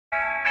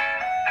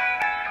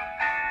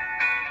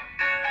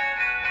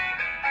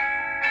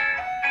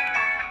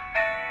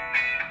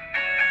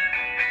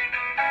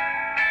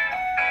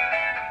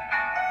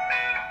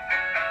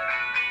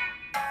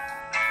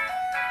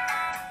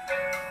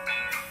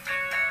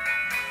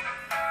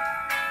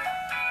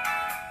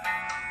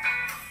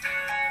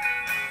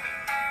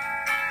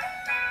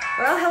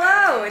Well,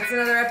 hello. It's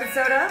another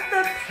episode of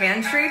the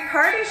Pantry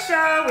Party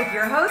Show with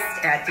your host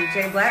at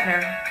DJ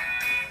Blattner.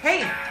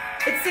 Hey,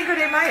 it's Cinco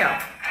de Mayo.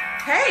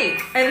 Hey,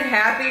 and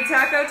happy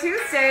Taco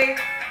Tuesday.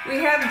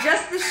 We have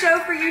just the show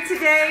for you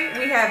today.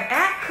 We have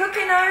at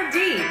Cookin'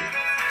 RD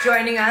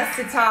joining us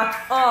to talk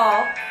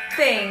all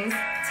things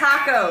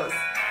tacos.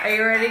 Are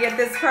you ready to get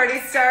this party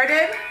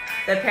started?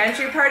 The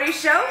Pantry Party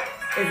Show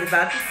is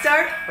about to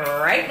start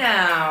right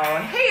now.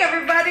 Hey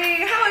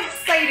everybody, how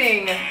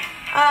exciting.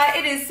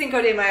 It is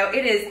Cinco de Mayo.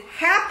 It is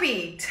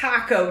Happy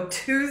Taco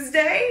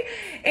Tuesday,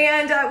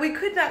 and we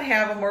could not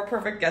have a more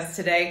perfect guest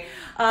today.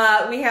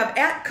 We have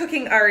at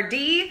Cooking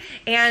RD,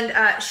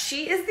 and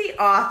she is the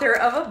author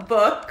of a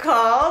book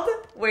called,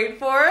 wait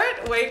for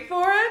it,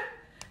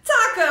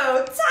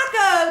 Taco,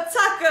 Taco,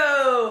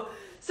 Taco.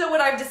 So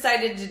what I've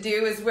decided to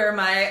do is wear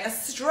my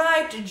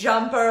striped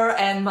jumper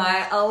and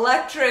my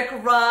electric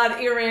rod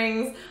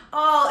earrings,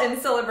 all in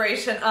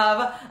celebration of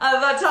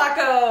the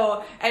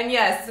taco. And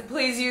yes,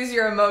 please use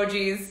your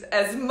emojis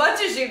as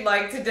much as you'd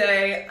like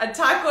today. A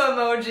taco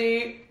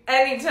emoji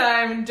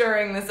anytime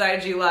during this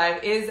IG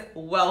Live is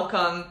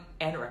welcome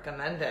and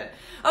recommended.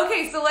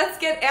 Okay, so let's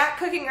get at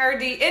Cooking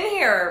RD in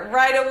here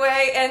right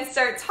away and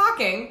start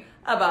talking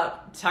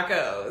about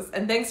tacos.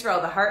 And thanks for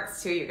all the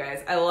hearts too, you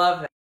guys. I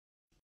love that.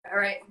 All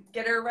right,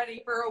 get her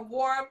ready for a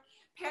warm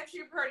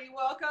pantry party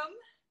welcome.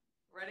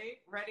 Ready,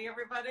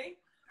 everybody?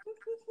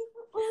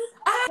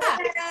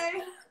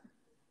 Hi!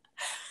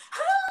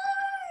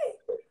 Hi!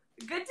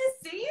 Good to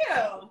see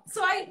you.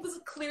 So I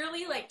was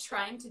clearly like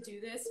trying to do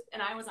this,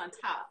 and I was on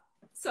top.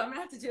 So I'm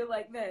gonna have to do it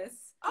like this.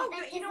 Oh,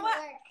 but you know what?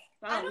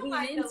 I don't lean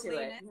mind into lean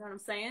it. in. You know what I'm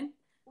saying?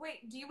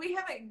 Wait, do we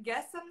have a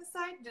guest on the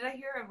side? Did I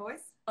hear a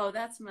voice? Oh,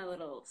 that's my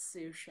little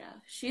sous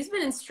chef. She's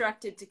been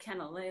instructed to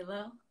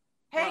Kenalelo.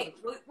 Hey,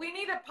 we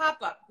need a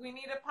pop-up. We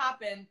need a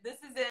pop-in. This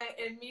is an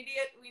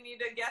immediate, we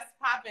need a guest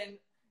pop-in.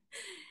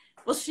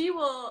 Well, she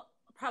will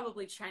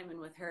probably chime in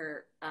with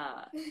her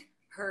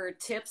her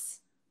tips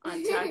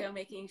on taco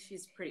making.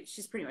 She's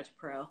pretty much a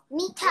pro.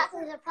 Meat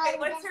tacos are probably Hey,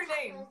 what's the her best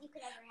name? tacos you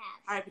could ever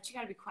have. All right, but you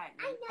gotta be quiet,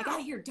 man. I know. I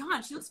gotta hear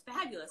Dawn. She looks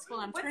fabulous. Well,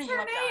 I'm What's turning her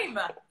you up, name?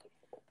 Dawn.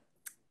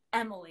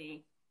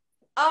 Emily.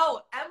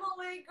 Oh,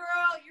 Emily,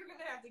 girl, you're going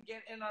to have to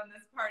get in on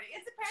this party.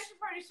 It's a passion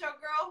party show,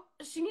 girl.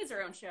 She needs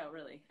her own show,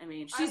 really. I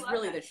mean, she's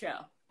really the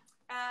show.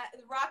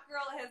 The Rock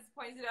Girl has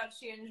pointed out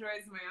she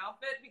enjoys my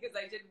outfit because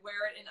I did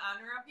wear it in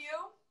honor of you.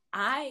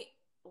 I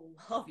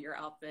love your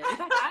outfit. In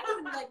fact, I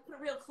even like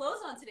put real clothes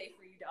on today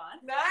for you,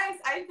 Dawn.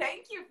 Nice. I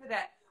thank you for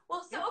that.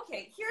 Well, so,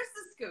 okay, here's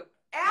the scoop.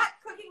 At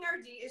Cooking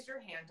RD is your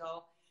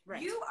handle.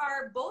 Right. You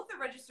are both a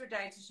registered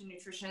dietitian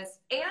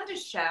nutritionist and a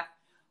chef.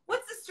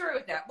 What's the story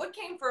with that? What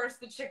came first,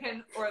 the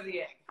chicken or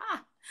the egg?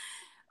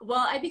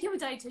 Well, I became a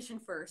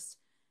dietitian first,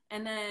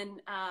 and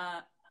then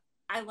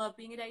I love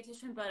being a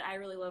dietitian, but I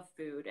really love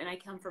food, and I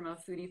come from a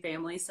foodie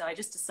family, so I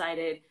just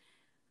decided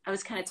I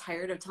was kind of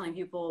tired of telling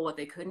people what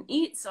they couldn't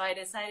eat, so I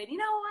decided, you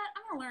know what,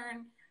 I'm going to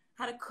learn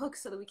how to cook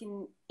so that we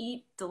can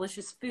eat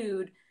delicious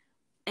food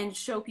and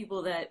show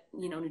people that,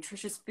 you know,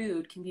 nutritious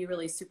food can be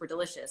really super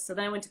delicious. So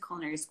then I went to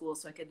culinary school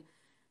so I could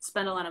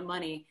spend a lot of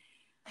money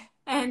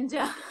and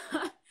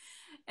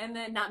and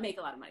then not make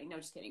a lot of money. No,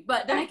 just kidding.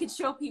 But then I could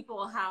show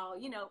people how,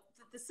 you know,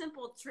 the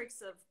simple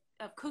tricks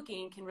of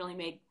cooking can really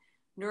make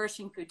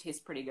nourishing food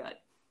taste pretty good.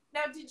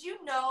 Now, did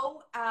you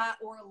know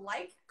or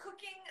like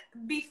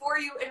cooking before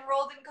you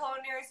enrolled in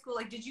culinary school?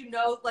 Like, did you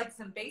know like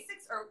some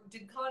basics, or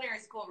did culinary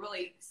school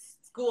really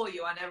school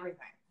you on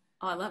everything?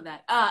 Oh, I love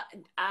that.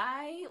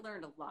 I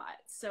learned a lot.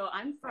 So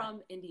I'm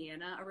from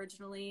Indiana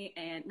originally,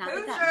 and not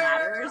that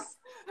matters.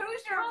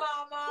 Who's your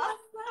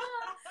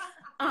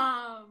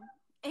mama?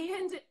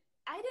 And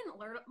I didn't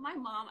learn, my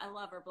mom, I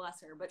love her,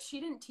 bless her, but she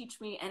didn't teach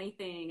me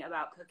anything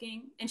about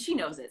cooking, and she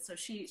knows it, so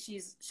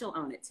she'll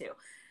own it too.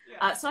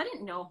 Yeah. So I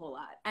didn't know a whole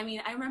lot. I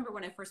mean, I remember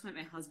when I first met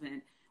my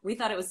husband, we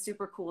thought it was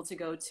super cool to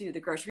go to the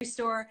grocery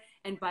store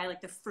and buy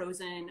like the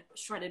frozen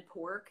shredded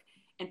pork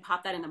and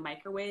pop that in the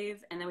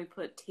microwave, and then we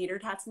put tater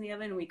tots in the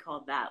oven, and we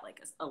called that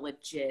like a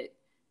legit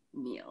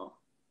meal.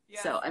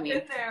 Yeah, so I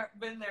mean,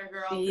 been there,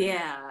 girl.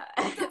 Yeah.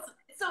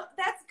 So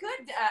that's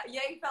good.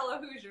 Yay, fellow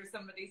Hoosier,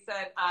 somebody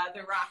said,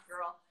 the Rock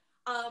Girl.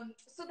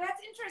 So that's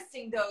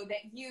interesting though,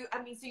 that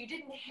so you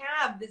didn't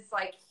have this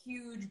like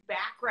huge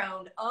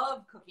background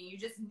of cooking. You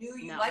just knew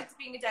you liked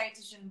being a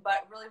dietitian,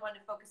 but really wanted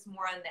to focus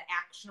more on the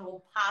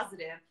actual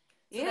positive.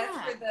 So that's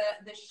where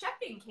the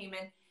chefing came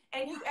in.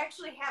 And you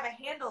actually have a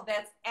handle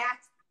that's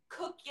at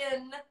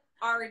Cookin'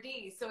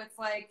 RD. So it's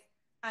like,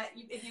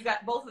 if you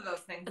got both of those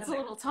things. It's a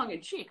little tongue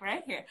in cheek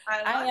right here.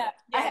 You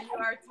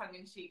are tongue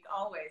in cheek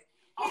always.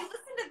 Hey,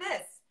 listen to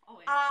this.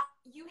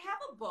 You have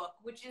a book,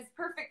 which is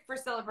perfect for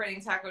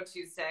celebrating Taco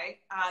Tuesday,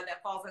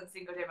 that falls on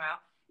Cinco de Mayo.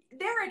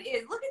 There it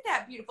is. Look at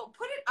that beautiful.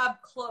 Put it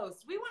up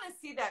close. We want to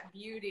see that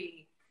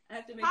beauty. I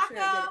have to make sure I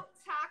get it.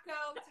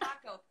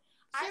 Taco.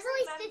 There's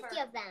always 50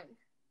 of them.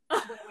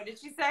 What did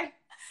she say?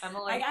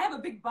 Emily? I have a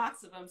big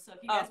box of them, so if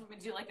you guys want me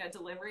to do like a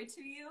delivery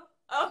to you.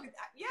 Oh,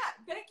 yeah.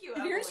 Thank you,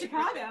 If you're in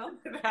Chicago.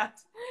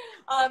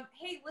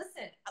 Hey,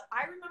 listen.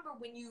 I remember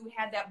when you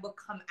had that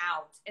book come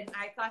out, and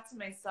I thought to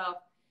myself,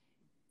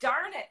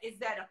 darn it, is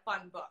that a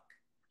fun book?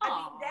 Aww. I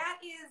mean, that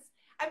is,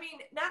 I mean,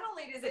 not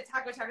only is it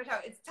taco, taco,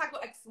 taco, it's taco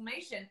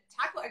exclamation,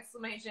 taco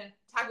exclamation,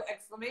 taco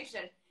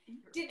exclamation.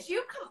 Did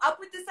you come up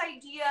with this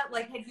idea?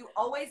 Like, had you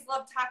always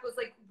loved tacos?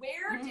 Like,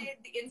 where did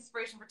the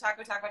inspiration for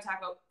taco, taco,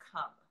 taco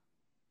come?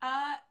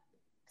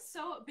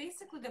 So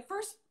basically the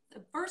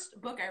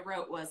first book I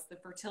wrote was the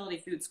Fertility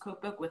Foods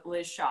Cookbook with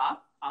Liz Shaw,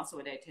 also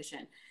a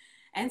dietitian.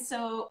 And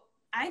so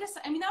I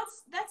mean,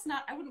 that's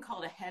not, I wouldn't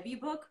call it a heavy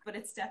book, but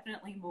it's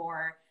definitely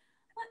more,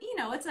 you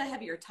know, it's a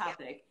heavier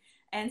topic.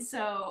 And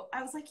so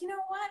I was like, you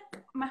know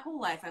what? My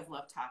whole life I've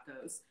loved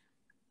tacos,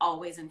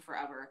 always and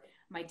forever.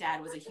 My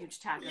dad was a huge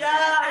taco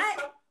guy.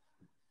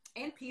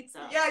 And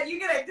pizza. Yeah, you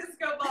get a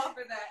disco ball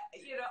for that.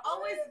 You know,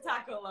 always a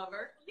taco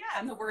lover. Yeah.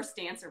 I'm the worst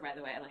dancer, by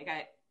the way. Like,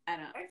 I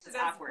don't, Actually, it's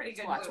awkward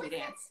to watch me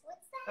dance.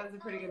 What's That was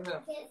a pretty good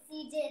move. dance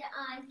you did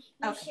on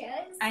your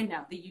shows? I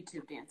know, the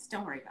YouTube dance.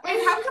 Don't worry about it.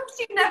 And how come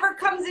she never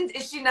comes in?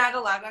 Is she not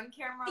allowed on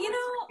camera? You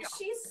know,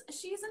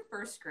 she's in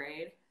first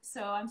grade,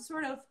 so I'm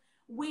sort of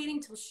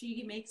waiting till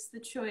she makes the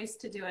choice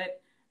to do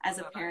it. As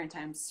a parent,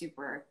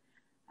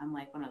 I'm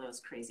like one of those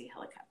crazy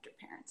helicopter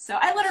parents. So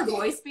I let her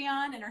voice be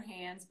on in her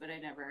hands, but I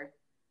never.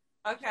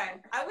 Okay,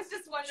 I was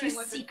just wondering She's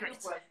what the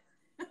secret. scoop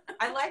was.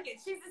 I like it.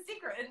 She's a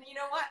secret, and you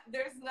know what?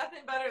 There's nothing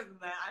better than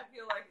that. I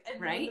feel like,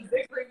 and Right? when the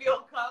big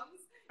reveal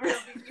comes, it'll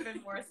be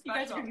even more You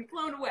guys special. are gonna be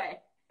blown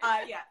away.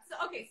 Yeah.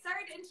 So okay,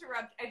 sorry to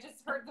interrupt. I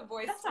just heard the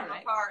voice That's from all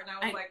right. afar, and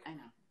I was like, I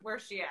know.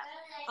 "Where's she at?"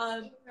 I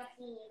don't like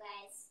interrupting you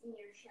guys in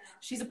your show.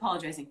 She's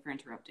apologizing for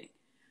interrupting.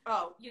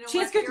 Oh, you know She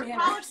what? has good Your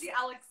manners. apology,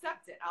 I'll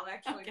accept it. I'll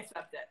actually Okay.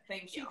 accept it.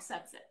 Thank She you.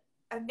 accepts it.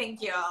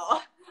 Thank you.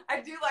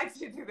 I do like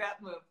to do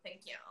that move.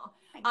 Thank you.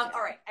 Thank you.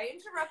 All right. I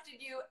interrupted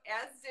you,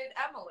 as did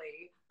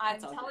Emily, on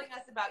That's all telling good.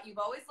 us about you've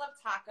always loved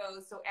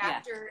tacos. So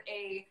after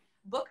a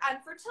book on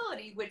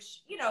fertility,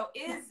 which, you know,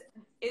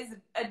 is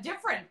a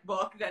different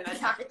book than a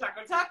taco,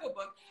 taco, taco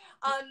book.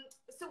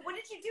 So what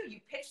did you do?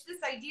 You pitched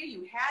this idea.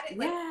 You had it.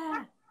 Like, Yeah.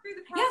 walk through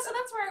the Yeah, process. so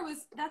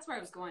that's where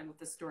I was going with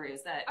the story,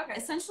 is that Okay.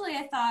 essentially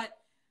I thought,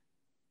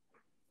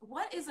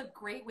 what is a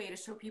great way to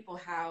show people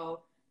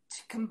how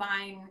to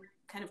combine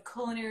kind of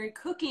culinary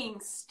cooking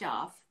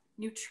stuff,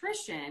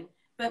 nutrition,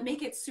 but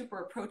make it super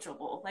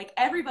approachable? Like,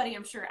 everybody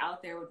I'm sure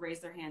out there would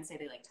raise their hand and say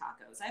they like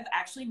tacos. I've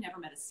actually never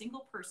met a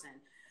single person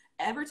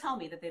ever tell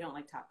me that they don't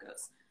like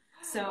tacos.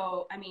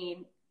 So, I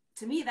mean,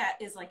 to me, that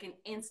is like an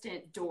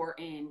instant door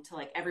into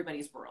like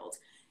everybody's world.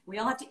 We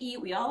all have to eat.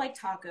 We all like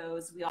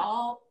tacos. We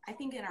all, I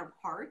think in our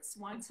hearts,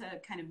 want to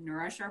kind of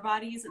nourish our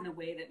bodies in a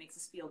way that makes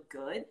us feel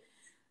good.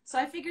 So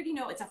I figured, you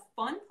know, it's a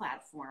fun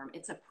platform.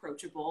 It's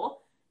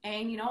approachable.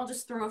 And, you know, I'll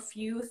just throw a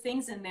few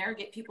things in there,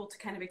 get people to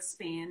kind of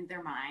expand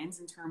their minds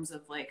in terms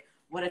of like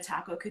what a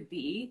taco could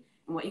be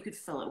and what you could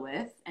fill it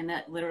with. And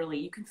that literally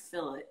you can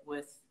fill it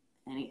with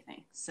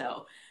anything.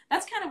 So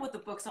that's kind of what the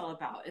book's all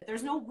about.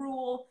 There's no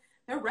rule.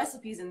 There are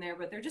recipes in there,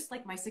 but they're just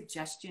like my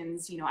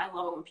suggestions. You know, I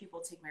love it when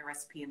people take my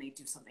recipe and they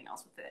do something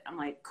else with it. I'm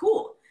like,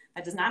 cool.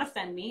 That does not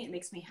offend me. It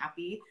makes me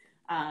happy.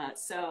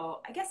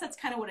 So I guess that's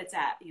kind of what it's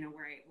at, you know,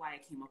 why I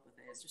came up with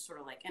it. It's just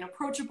sort of like an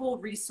approachable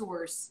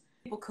resource,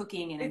 people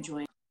cooking and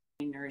enjoying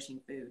nourishing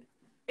food.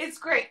 It's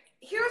great.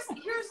 Here's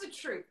the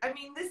truth. I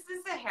mean, this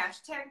is a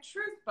hashtag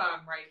truth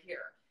bomb right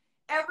here.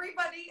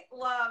 Everybody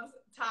loves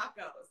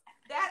tacos.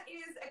 That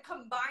is a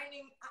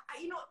combining,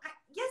 you know,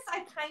 yes, I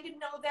kind of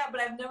know that, but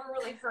I've never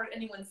really heard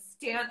anyone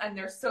stand on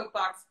their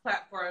soapbox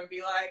platform and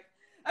be like,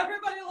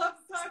 everybody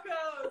loves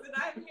tacos and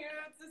I'm here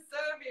to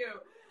serve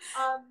you.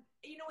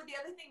 You know, the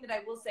other thing that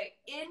I will say,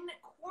 in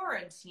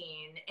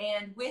quarantine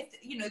and with,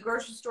 you know, the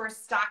grocery store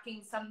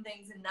stocking some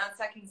things and not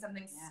stocking some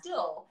things,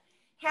 still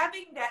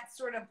having that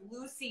sort of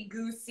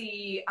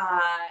loosey-goosey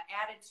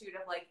attitude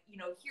of like, you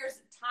know, here's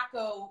a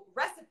taco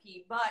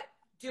recipe, but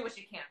do what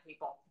you can,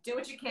 people. Do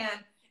what you can,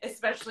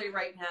 especially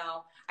right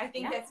now. I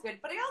think that's good.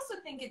 But I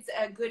also think it's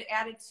a good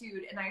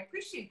attitude, and I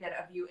appreciate that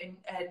of you in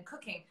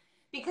cooking,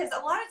 because a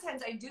lot of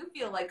times I do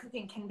feel like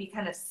cooking can be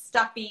kind of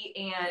stuffy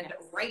and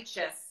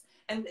righteous.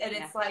 And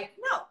it's like,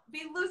 no,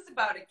 be loose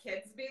about it,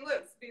 kids. Be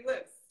loose. Be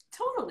loose.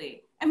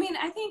 Totally. I mean,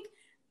 I think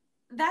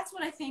that's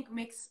what I think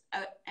makes,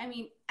 I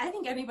mean, I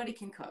think everybody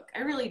can cook.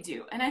 I really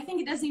do. And I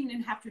think it doesn't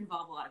even have to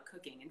involve a lot of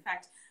cooking. In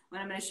fact, what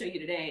I'm going to show you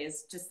today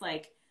is just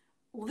like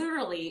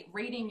literally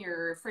raiding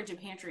your fridge and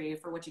pantry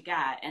for what you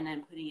got and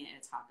then putting it in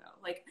a taco.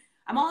 Like,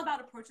 I'm all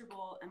about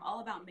approachable. I'm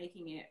all about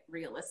making it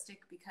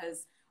realistic,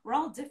 because we're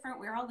all different.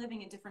 We're all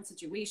living in different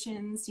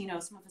situations. You know,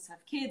 some of us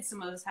have kids,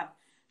 some of us have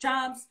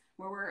jobs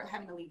where we're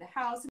having to leave the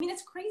house. I mean,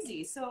 it's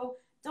crazy. So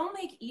don't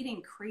make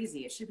eating crazy.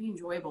 It should be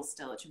enjoyable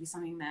still. It should be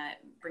something that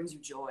brings you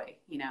joy,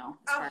 you know,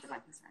 as far as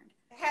I'm concerned.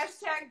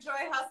 Hashtag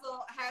joy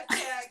hustle.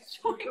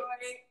 Hashtag joy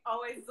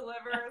always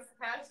delivers.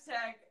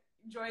 Hashtag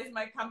joy is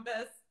my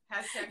compass.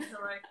 Hashtag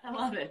joy. I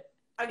love it.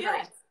 Agreed.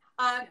 Yes.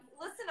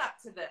 Listen up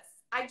to this.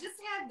 I just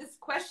had this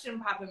question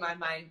pop in my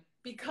mind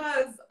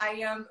because I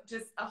am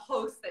just a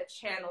host that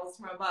channels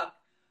from above.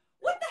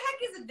 What the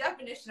heck is the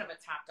definition of a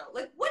taco?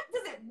 Like, what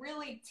does it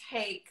really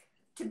take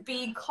to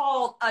be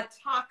called a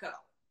taco?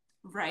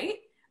 Right?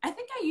 I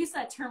think I use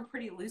that term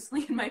pretty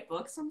loosely in my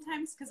book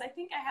sometimes because I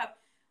think I have,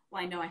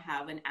 well, I know I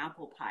have an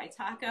apple pie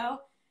taco,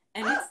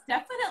 and it's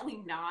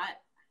definitely not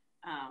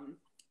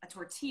a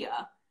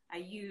tortilla. I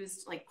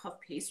used like puff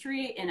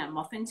pastry in a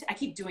muffin. I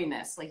keep doing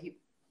this. Like,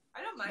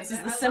 I don't mind. This is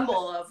the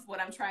symbol of what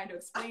I'm trying to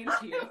explain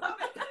to you.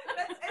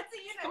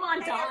 Come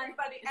on, Dawn.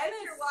 Everybody, as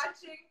you're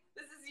watching,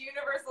 this is a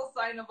universal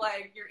sign of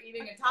like you're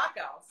eating a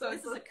taco. So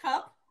this is a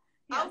cup.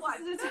 I'll watch.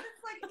 It's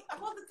like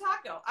hold the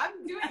taco.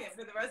 I'm doing it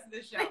for the rest of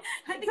the show I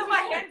think until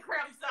my hand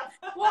cramps up.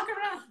 Walk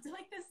around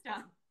like this,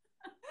 Dawn.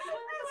 Oh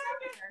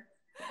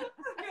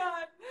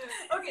God.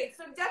 Okay,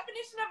 so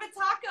definition of a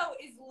taco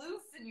is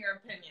loose in your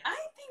opinion. I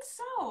think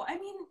so. I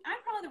mean,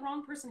 I'm probably the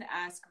wrong person to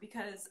ask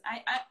because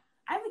I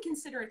would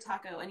consider a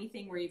taco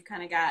anything where you've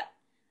kind of got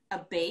a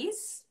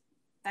base.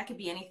 That could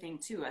be anything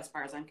too, as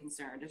far as I'm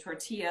concerned. A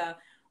tortilla,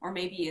 or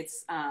maybe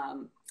it's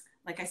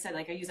like I said,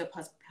 like I use a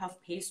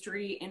puff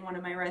pastry in one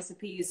of my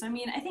recipes. So, I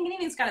mean, I think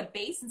anything's got a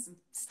base and some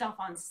stuff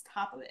on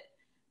top of it,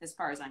 as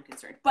far as I'm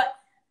concerned. But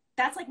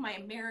that's like my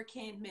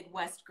American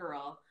Midwest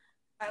girl.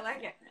 I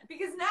like it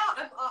because now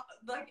I'm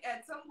like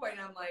at some point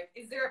I'm like,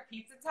 is there a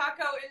pizza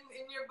taco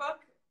in your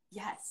book?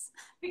 Yes,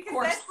 because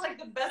that's like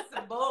the best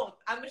of both.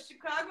 I'm a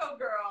Chicago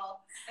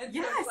girl, and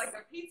so it's like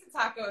the pizza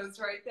tacos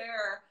right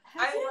there.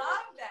 I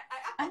love that.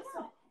 I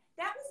know.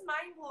 That was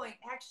mind blowing,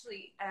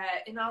 actually.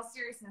 In all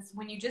seriousness,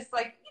 when you just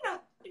like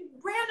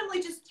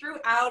randomly just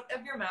threw out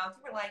of your mouth,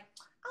 you were like,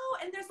 oh,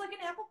 and there's like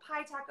an apple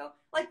pie taco.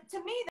 Like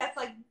to me, that's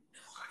like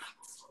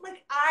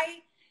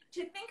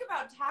to think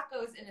about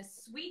tacos in a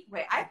sweet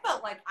way. I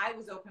felt like I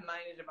was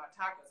open-minded about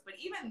tacos, but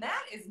even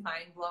that is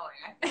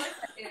mind-blowing.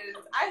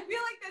 I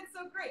feel like that's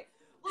so great.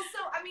 Well,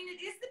 so, I mean,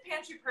 it is the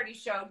Pantry Party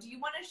Show. Do you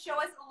want to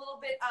show us a little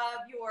bit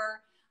of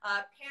your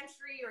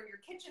pantry or your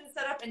kitchen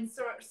setup and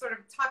sort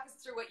of talk us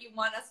through what you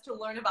want us to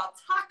learn about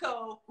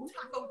taco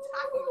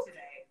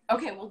today?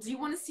 Okay, well, do you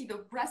want to see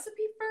the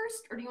recipe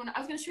first, or do you want to,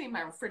 I was going to show you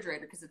my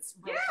refrigerator because it's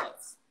real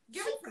close.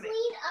 She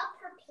cleaned up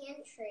her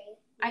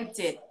pantry. I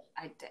did.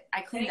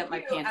 I cleaned up my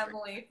pantry.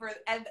 Emily,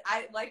 and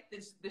I like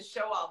the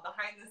show all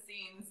behind the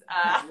scenes.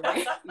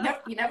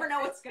 You never know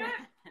what's gonna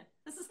happen.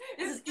 This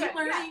is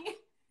e-learning.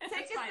 Yeah.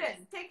 Take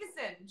us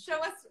in. Show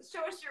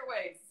us your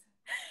ways.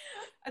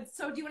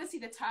 So, do you want to see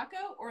the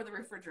taco or the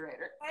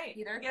refrigerator? Hey,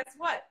 either. Guess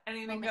what?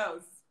 Anything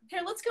goes.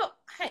 Here, let's go.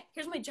 Hey,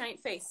 here's my giant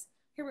face.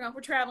 Here we go.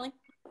 We're traveling.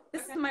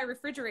 This is my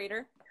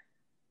refrigerator.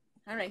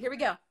 All right, here we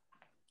go.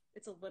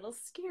 It's a little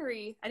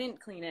scary. I didn't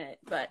clean it,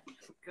 but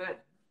good.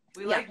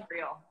 We like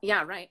real.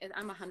 Yeah, right.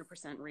 I'm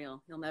 100%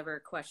 real. You'll never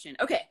question.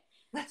 Okay.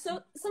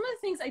 So some of the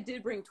things I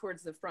did bring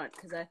towards the front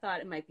because I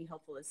thought it might be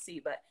helpful to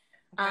see, but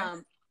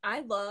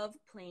I love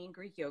plain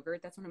Greek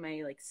yogurt. That's one of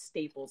my like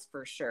staples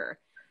for sure.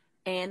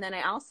 And then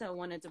I also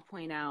wanted to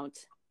point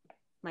out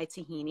my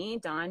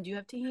tahini. Dawn, do you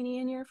have tahini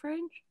in your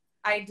fridge?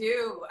 I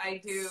do.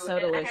 So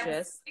and delicious. I have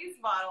a squeeze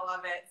bottle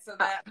of it so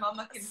that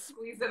Mama can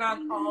squeeze it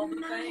on all the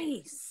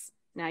things.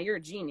 Now you're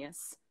a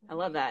genius. I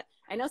love that.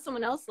 I know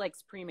someone else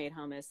likes pre-made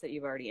hummus that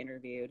you've already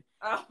interviewed.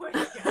 Oh my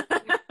God. She's not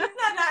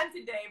on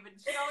today, but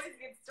she always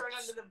gets thrown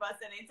under the bus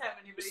anytime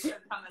anybody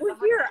says hummus.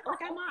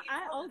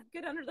 I'll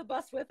get under the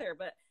bus with her,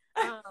 but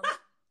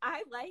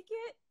I like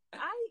it.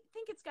 I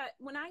think it's got,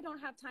 when I don't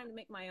have time to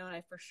make my own,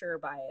 I for sure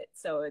buy it.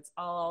 So it's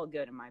all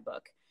good in my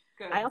book.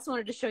 Good. I also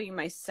wanted to show you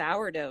my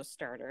sourdough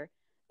starter.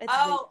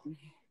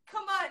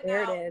 Come on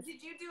there now. It is.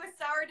 Did you do a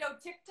sourdough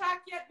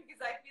TikTok yet?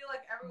 Because I feel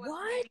like everyone's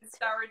making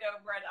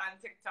sourdough bread on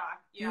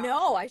TikTok. Yeah.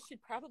 No, I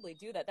should probably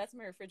do that. That's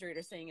my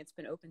refrigerator saying it's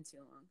been open too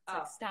long. It's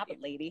like, stop it,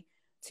 lady.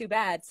 Too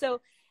bad. So,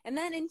 and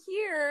then in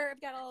here,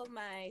 I've got all of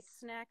my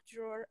snack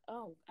drawer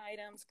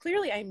items.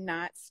 Clearly, I'm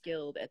not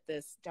skilled at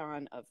this,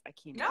 Dawn, I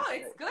can't. No,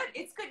 it's good.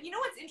 It's good. You know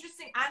what's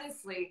interesting,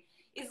 honestly,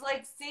 is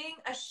like seeing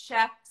a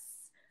chef's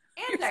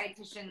and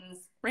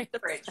dietitian's fridge,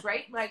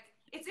 right? Like,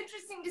 it's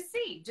interesting to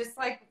see, just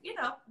like,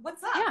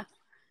 what's up? Yeah.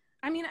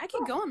 I mean, I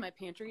can go in my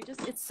pantry.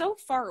 It's so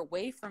far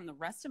away from the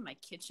rest of my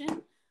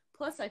kitchen.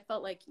 Plus, I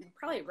felt like you'd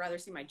probably rather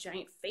see my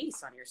giant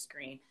face on your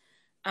screen.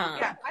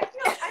 Yeah, I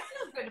feel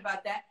good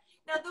about that.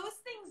 Now, those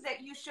things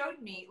that you showed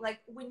me,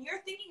 like when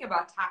you're thinking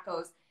about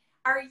tacos,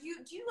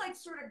 do you like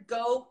sort of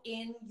go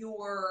in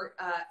your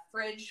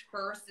fridge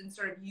first and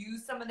sort of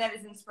use some of that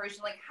as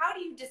inspiration? Like, how do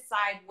you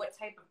decide what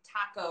type of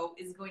taco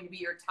is going to be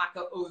your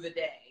taco of the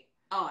day?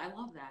 Oh, I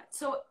love that.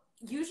 So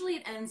usually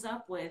it ends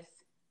up with,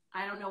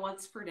 I don't know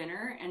what's for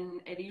dinner,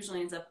 and it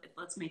usually ends up,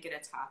 let's make it a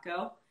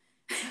taco.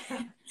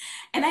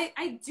 And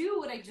I do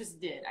what I just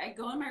did. I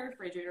go in my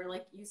refrigerator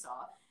like you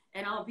saw,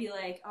 and I'll be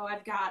like, oh,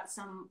 I've got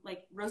some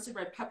like roasted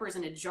red peppers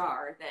in a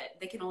jar that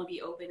they can only be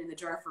open in the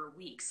jar for a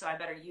week, so I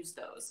better use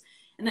those.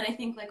 And then I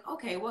think like,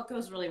 okay, what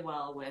goes really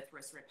well with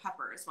roasted red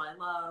peppers? Well, I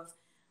love,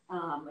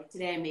 like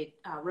today I made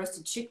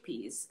roasted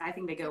chickpeas. I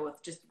think they go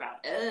with just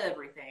about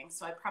everything,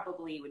 so I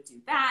probably would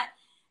do that.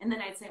 And then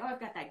I'd say, oh, I've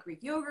got that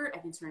Greek yogurt. I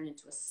can turn it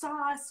into a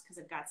sauce because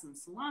I've got some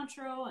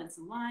cilantro and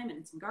some lime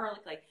and some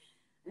garlic.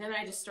 And then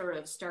I just sort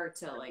of start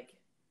to like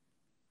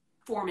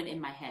form it in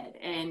my head.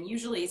 And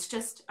usually it's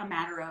just a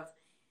matter of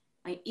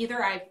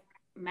Either I've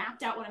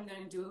mapped out what I'm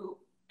going to do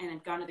and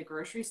I've gone to the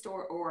grocery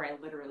store, or I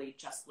literally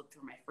just look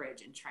through my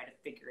fridge and try to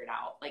figure it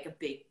out like a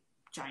big,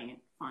 giant,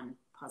 fun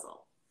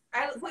puzzle.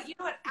 Well, you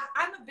know what?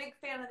 I'm a big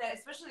fan of that,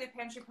 especially the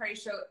Pantry Party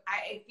Show.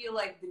 I feel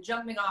like the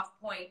jumping off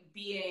point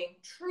being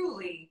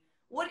truly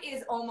what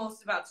is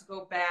almost about to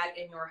go bad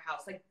in your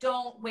house. Like,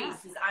 don't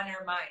waste is on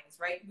our minds,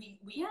 right?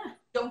 We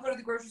don't go to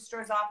the grocery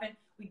stores often.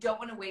 We don't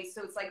want to waste.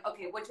 So it's like,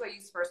 okay, what do I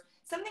use first?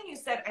 Something you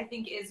said I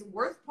think is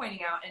worth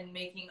pointing out and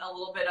making a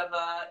little bit of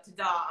a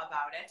ta-da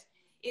about it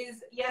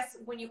is, yes,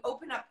 when you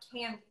open up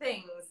canned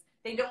things,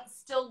 they don't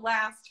still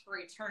last for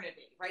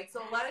eternity, right? So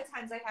a lot of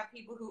times I have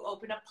people who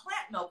open up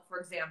plant milk, for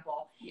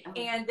example,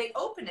 and they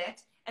open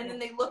it, and then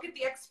they look at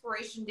the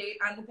expiration date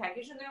on the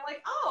package, and they're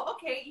like, oh,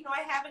 okay,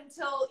 I have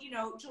until,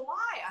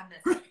 July on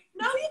this.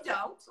 No, you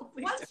don't.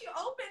 Once you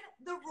open,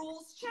 the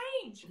rules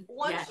change.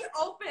 Once you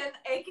open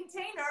a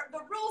container,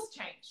 the rules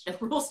change.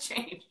 The rules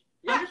change.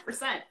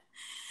 100%.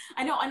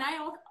 I know, and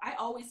I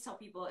always tell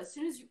people, as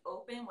soon as you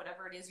open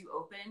whatever it is you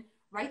open,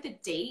 write the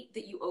date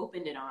that you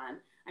opened it on.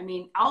 I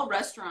mean, all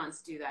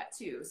restaurants do that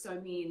too. So, I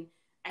mean,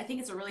 I think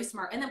it's a really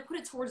smart, and then put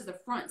it towards the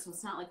front so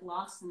it's not like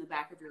lost in the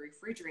back of your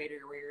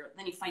refrigerator where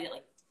then you find it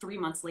like 3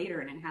 months later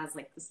and it has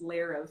like this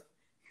layer of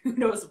who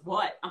knows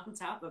what on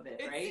top of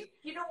it, right?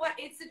 You know what?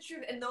 It's the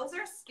truth. And those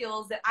are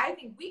skills that I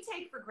think we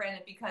take for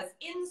granted because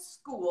in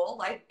school,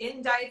 like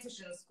in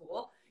dietitian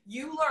school,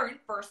 you learn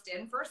first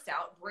in, first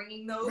out,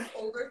 bringing those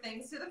older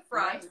things to the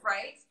front,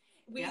 right?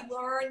 We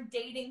learn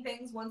dating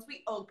things once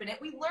we open it.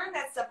 We learn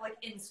that stuff like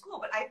in school,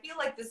 but I feel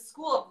like the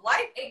school of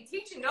life ain't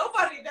teaching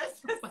nobody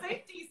this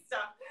safety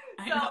stuff.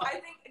 So I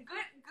think a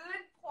good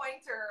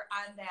pointer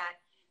on that.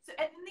 So,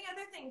 and then the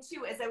other thing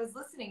too, as I was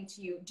listening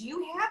to you, do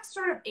you have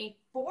sort of a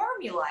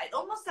formula? It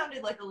almost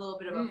sounded like a little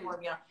bit of a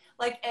formula,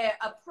 like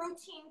a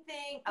protein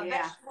thing, a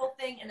vegetable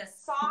thing, and a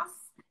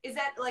sauce. Is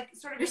that like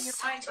sort of in your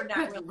mind or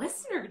not? Really?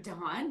 Listener,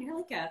 Dawn, you're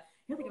like a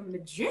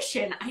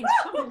magician. I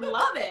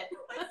love it.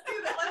 Let's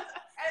do that.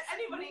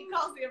 Anybody who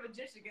calls me a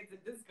magician gets a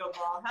disco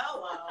ball.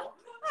 Hello.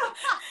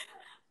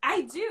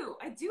 I do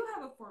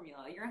have a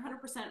formula. You're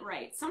 100%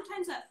 right.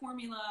 Sometimes that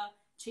formula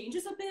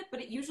changes a bit,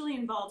 but it usually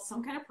involves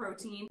some kind of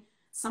protein,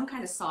 some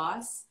kind of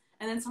sauce,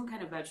 and then some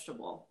kind of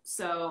vegetable.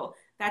 So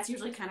that's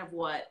usually kind of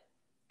what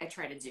I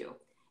try to do.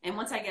 And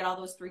once I get all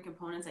those 3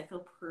 components, I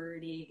feel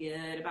pretty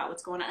good about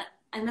what's going on.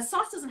 And the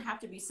sauce doesn't have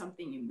to be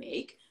something you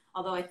make,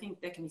 although I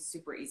think that can be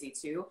super easy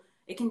too.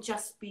 It can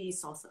just be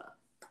salsa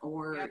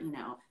or,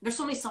 there's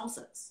so many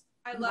salsas.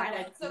 I love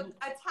it. So a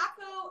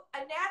taco,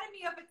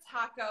 anatomy of a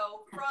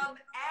taco from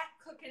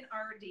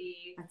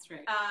 @CookinRD. That's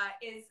right.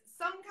 Is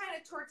some kind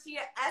of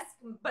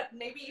tortilla-esque, but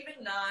maybe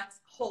even not,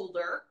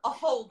 a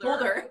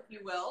holder, if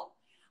you will.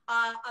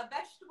 A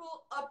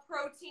vegetable, a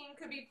protein,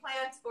 could be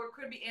plant or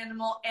could be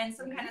animal, and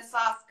some kind of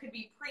sauce could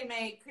be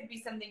pre-made, could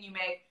be something you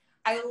make.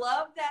 I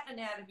love that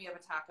anatomy of a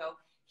taco.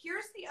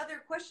 Here's the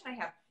other question I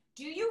have.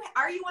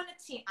 Are you on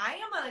a team? I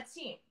am on a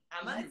team.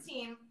 I'm on a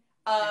team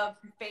of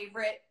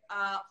favorite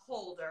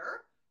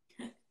holder,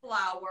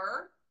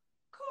 flour,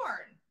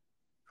 corn.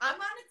 I'm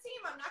on a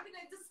team. I'm not going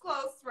to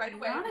disclose right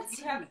away.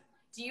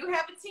 Do you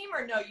have a team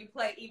or no? You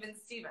play even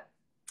Steven?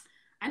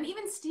 I'm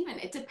even Steven.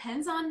 It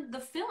depends on the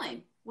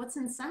filling. What's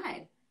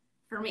inside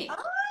for me.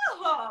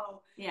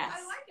 Oh, yes.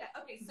 I like that.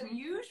 Okay, so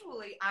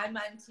usually I'm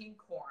on team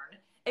corn,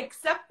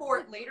 except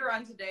for later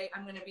on today,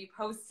 I'm going to be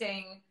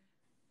posting,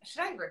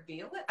 should I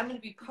reveal it? I'm going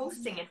to be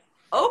posting an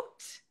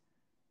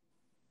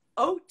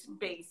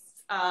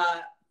oat-based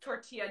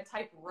tortilla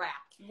type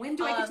wrap. When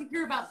do I get to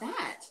hear about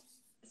that?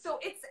 So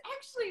it's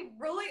actually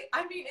really,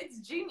 it's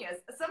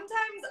genius.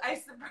 Sometimes I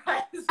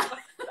surprise myself.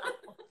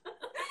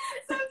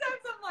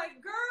 Sometimes I'm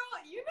like, girl,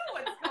 you know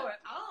what's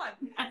going on.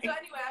 So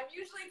anyway, I'm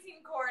usually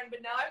team corn,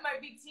 but now I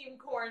might be team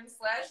corn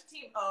 /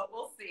 team oat.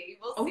 We'll see.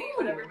 We'll see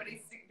what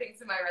everybody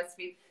thinks of my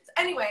recipe. So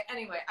anyway,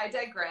 I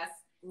digress.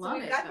 So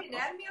we've got the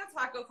Anatomy of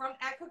Taco from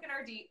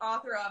 @CookinRD,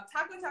 author of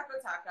Taco, Taco,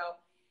 Taco.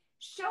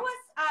 Show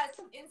us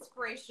some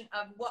inspiration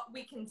of what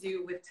we can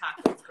do with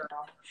tacos,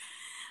 girl.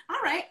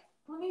 All right.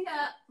 Let me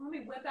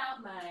whip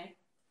out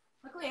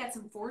luckily I had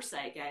some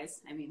foresight,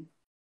 guys.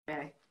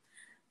 Okay.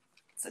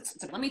 So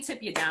let me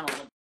tip you down a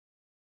little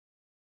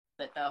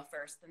bit though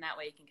first, and that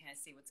way you can kind of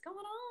see what's going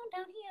on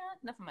down here.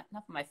 Enough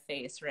of my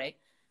face, right?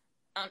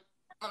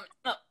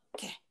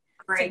 Okay.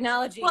 Great.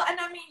 Technology. Well, and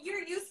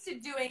you're used to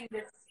doing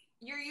this.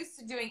 You're used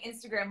to doing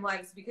Instagram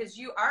lives because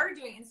you are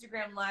doing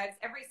Instagram lives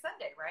every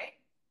Sunday, right?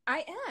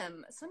 I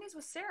am. Sundays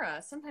with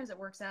Sarah. Sometimes it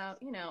works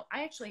out.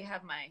 I actually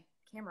have my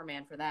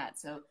cameraman for that,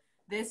 so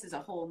this is a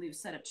whole new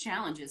set of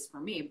challenges for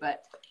me.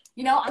 But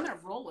I'm gonna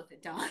roll with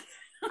it, Dawn.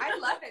 I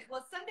love it.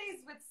 Well,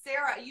 Sundays with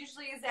Sarah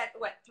usually is at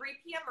 3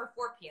 p.m. or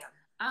 4 p.m.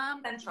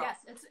 Central. Yes,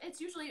 it's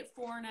usually at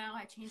 4 now.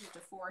 I changed it to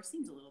 4.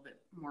 Seems a little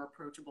bit more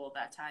approachable at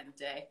that time of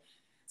day.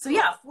 So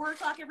yeah, 4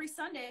 o'clock every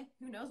Sunday.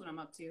 Who knows what I'm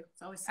up to?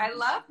 It's always. I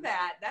love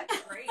that.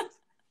 That's great.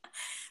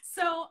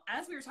 So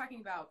as we were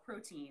talking about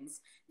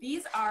proteins,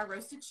 these are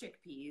roasted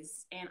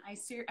chickpeas, and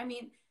I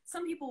mean,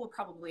 some people will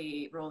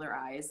probably roll their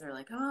eyes. They're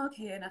like, "Oh,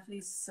 okay, enough of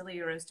these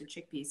silly roasted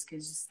chickpeas,"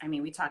 because I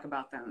mean, we talk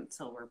about them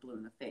until we're blue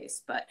in the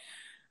face. But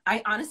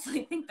I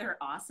honestly think they're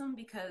awesome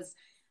because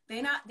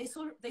they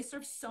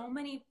serve so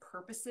many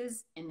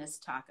purposes in this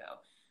taco.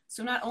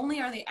 So not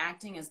only are they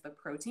acting as the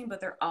protein, but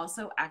they're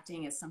also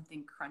acting as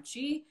something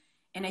crunchy.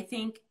 And I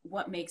think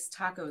what makes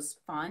tacos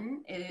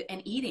fun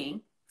and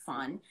eating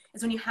fun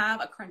is when you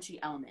have a crunchy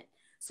element.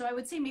 So I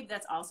would say maybe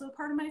that's also a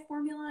part of my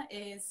formula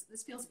is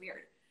this feels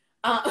weird.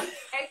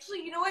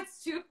 Actually, you know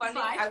what's too funny?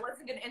 I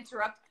wasn't going to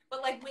interrupt,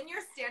 but like when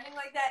you're standing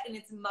like that and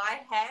it's my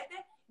head,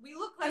 we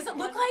look like one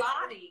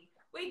body.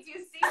 Wait, do you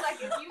see?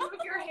 Like if you move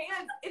your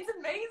hands, it's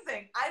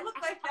amazing. I look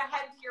like the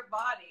head to your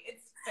body.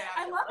 It's fabulous.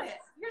 I love it.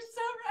 You're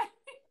so right.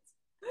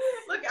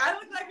 Look, I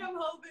look like I'm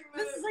holding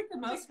this. This is like the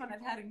most fun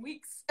I've had in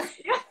weeks. But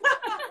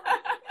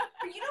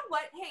you know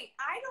what? Hey,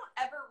 I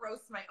don't ever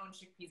roast my own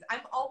chickpeas.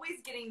 I'm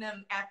always getting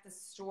them at the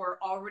store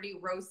already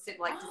roasted,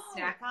 like to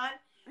snack on.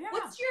 Yeah.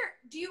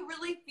 Do you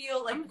really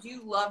feel like, do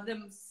you love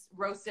them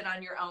roasted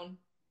on your own?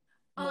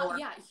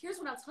 Yeah, here's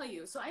what I'll tell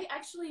you. So I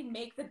actually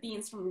make the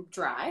beans from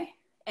dry.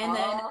 And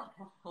then,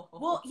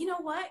 well, you know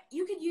what?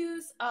 You could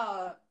use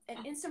an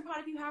Instant Pot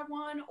if you have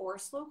one, or a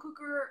slow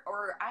cooker,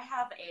 or I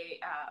have a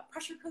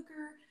pressure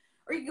cooker,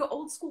 or you can go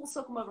old school,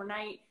 soak them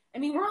overnight. I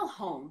mean, we're all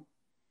home.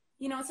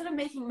 You know, instead of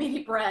making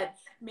maybe bread,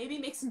 maybe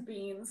make some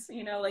beans,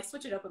 you know, like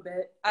switch it up a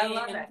bit. I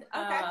love it.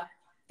 Okay.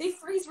 They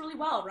freeze really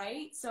well,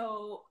 right?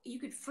 So you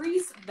could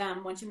freeze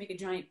them once you make a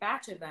giant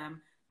batch of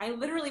them. I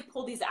literally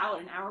pulled these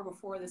out an hour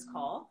before this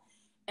call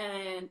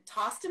and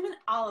tossed them in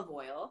olive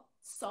oil,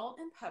 salt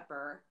and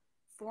pepper,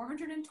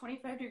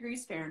 425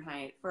 degrees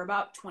Fahrenheit for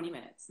about 20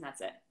 minutes, and that's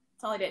it.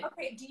 That's all I did.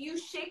 Okay, do you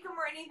shake them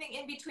or anything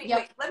in between? Yep.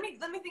 Wait,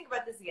 let me think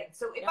about this again.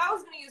 So if I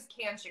was going to use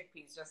canned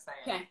chickpeas, just saying.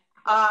 Okay.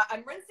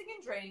 I'm rinsing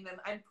and draining them.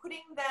 I'm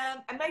putting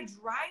them, am I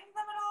drying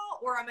them at all,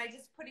 or am I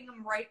just putting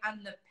them right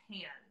on the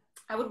pan?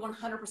 I would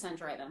 100%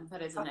 dry them.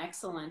 That is an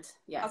excellent,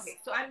 yes. Okay,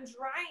 so I'm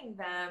drying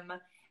them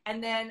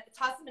and then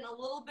toss them in a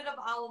little bit of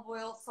olive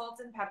oil,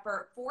 salt and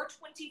pepper,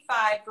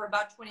 425 for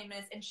about 20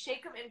 minutes, and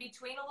shake them in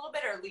between a little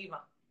bit or leave them?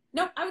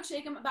 No, I would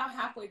shake them about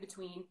halfway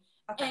between.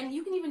 Okay. And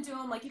you can even do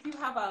them, like if you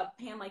have a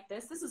pan like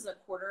this is a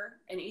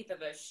 1/4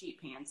 of a sheet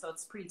pan, so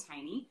it's pretty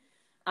tiny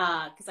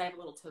because I have a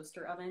little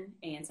toaster oven,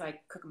 and so I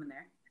cook them in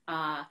there.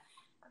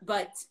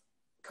 But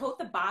coat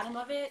the bottom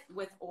of it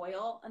with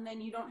oil, and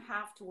then you don't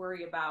have to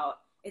worry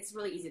about, it's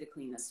really easy to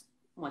clean this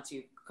once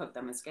you cook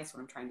them, is guess what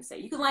I'm trying to say.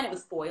 You can line it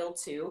with foil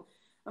too.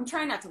 I'm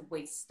trying not to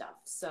waste stuff.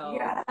 So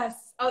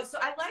yes. Oh, so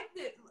I like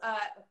the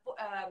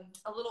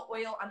a little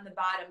oil on the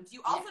bottom. Do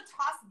you also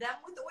toss them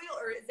with oil,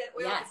 or is that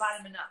oil at the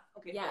bottom enough?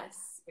 Okay.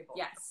 Yes. Okay,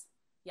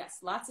 yes.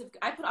 Lots of.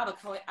 I put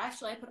avocado.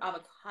 Actually, I put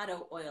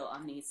avocado oil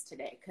on these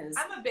today because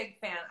I'm a big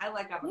fan. I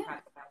like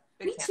avocado.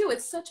 Yeah. Me too.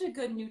 It's such a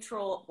good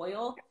neutral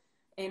oil,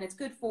 and it's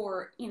good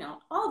for, you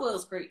know, olive oil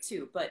is great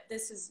too, but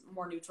this is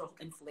more neutral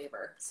in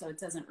flavor, so it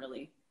doesn't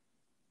really.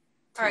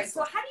 All right,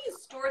 so how do you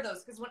store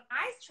those? Because when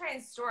I try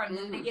and store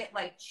them, they get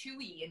like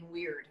chewy and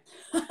weird.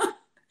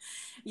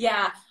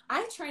 Yeah,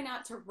 I try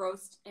not to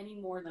roast any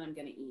more than I'm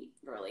going to eat,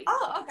 really.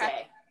 Oh,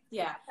 okay.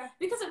 Yeah,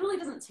 because it really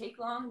doesn't take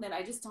long, that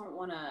I just don't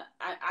want to,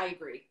 I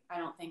agree. I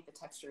don't think the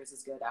texture is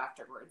as good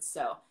afterwards.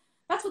 So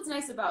that's what's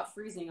nice about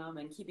freezing them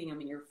and keeping them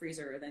in your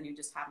freezer. Then you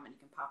just have them and you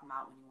can pop them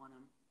out when you want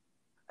them.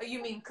 Oh,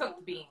 you mean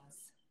cooked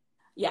beans?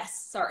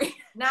 Yes, sorry.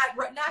 Not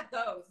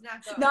those.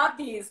 Not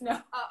these,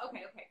 no.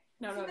 Okay.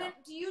 No. Then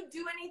do you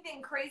do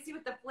anything crazy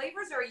with the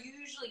flavors, or you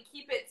usually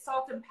keep it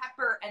salt and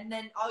pepper and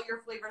then all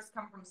your flavors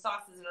come from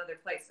sauces in other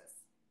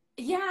places?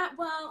 Yeah,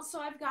 well, so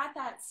I've got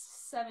that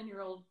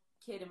 7-year-old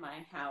kid in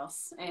my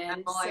house,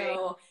 and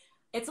so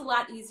it's a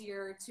lot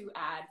easier to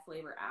add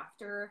flavor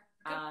after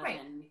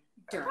than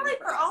during. Probably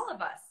for all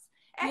of us.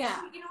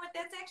 Actually, you know what?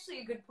 That's actually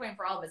a good point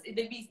for all of us.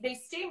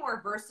 They stay more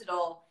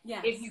versatile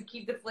if you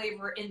keep the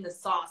flavor in the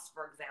sauce,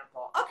 for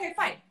example. Okay,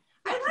 fine.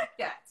 I like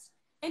that.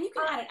 And you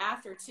can add it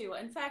after too.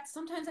 In fact,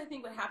 sometimes I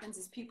think what happens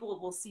is people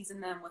will season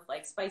them with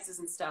like spices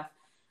and stuff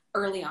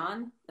early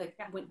on, like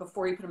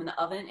before you put them in the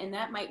oven, and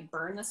that might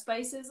burn the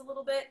spices a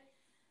little bit.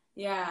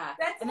 Yeah.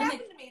 That's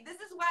happened to me.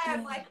 This is why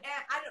I'm like,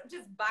 I don't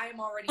just buy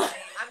them already made.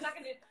 I'm not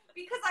going to,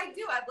 because I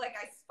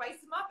spice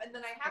them up and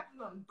then I have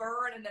them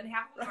burn and then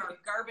half of them are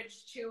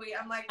garbage chewy.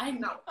 I'm like,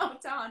 no. Oh,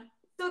 Dawn.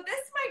 So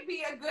this might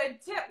be a good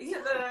tip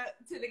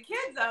to the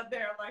kids out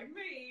there like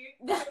me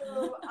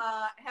who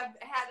have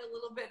had a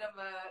little bit of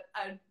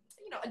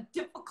a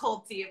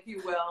difficulty, if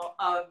you will,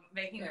 of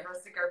making the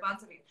roasted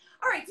garbanzo beans.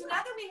 All right, so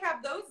now that we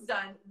have those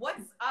done,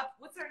 what's up?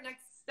 What's our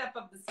next step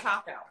of this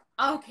taco?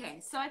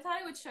 Okay, so I thought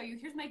I would show you.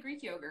 Here's my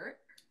Greek yogurt.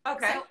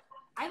 Okay. So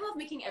I love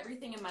making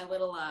everything in my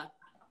little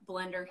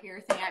blender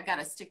here thing. I've got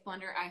a stick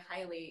blender. I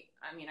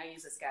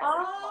use this guy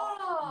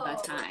all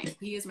the time.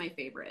 He is my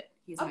favorite.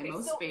 He's my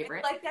most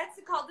favorite. Like that's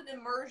called an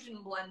immersion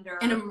blender.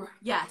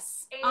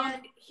 Yes.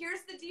 And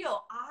here's the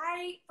deal.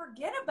 I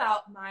forget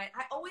about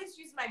I always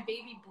use my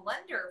baby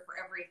blender for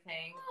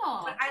everything.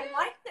 Oh, but I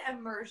like the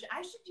immersion.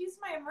 I should use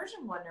my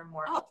immersion blender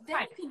more. Oh,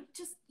 then you can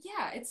just,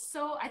 it's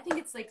so, I think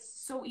it's like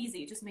so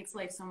easy. It just makes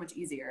life so much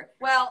easier.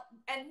 Well,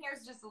 and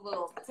here's just a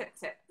little tip.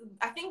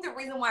 I think the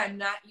reason why I'm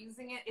not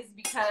using it is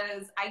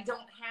because I don't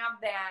have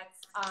that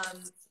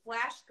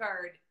splash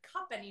guard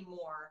cup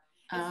anymore.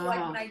 So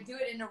like when I do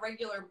it in a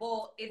regular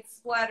bowl, it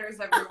splatters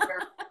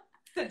everywhere.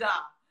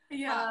 Ta-da.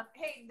 Yeah.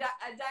 Hey,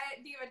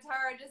 Diet Diva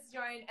Tara just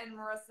joined, and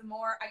Marissa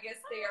Moore. I guess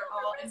they are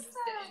all interested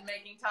in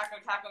making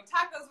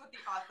tacos with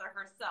the author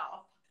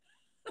herself.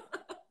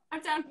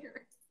 I'm down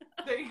here.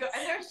 There you go.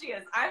 And there she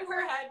is. I'm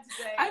her head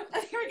today.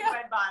 Here we go.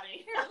 My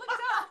body. Here, look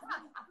up.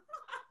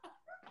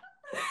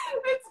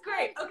 It's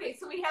great. Okay,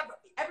 so we have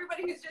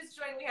everybody who's just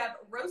joined. We have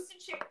roasted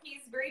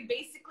chickpeas, very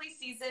basically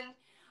seasoned.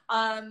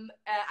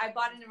 I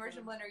bought an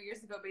immersion blender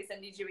years ago based on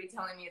DJB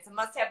telling me it's a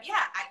must-have. Yeah,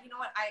 you know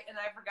what? I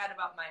forgot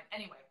about mine.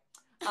 Anyway,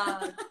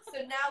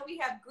 so now we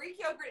have Greek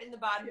yogurt in the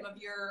bottom of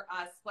your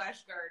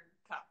splash guard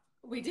cup.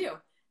 We do.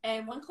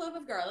 And 1 clove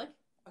of garlic.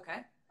 Okay.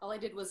 All I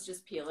did was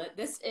just peel it.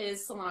 This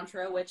is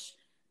cilantro, which,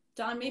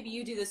 Dawn, maybe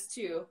you do this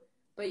too,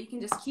 but you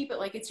can just keep it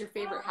like it's your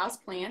favorite house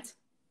plant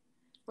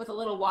with a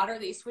little water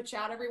that you switch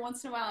out every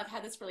once in a while. I've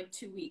had this for like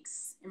 2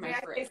 weeks in my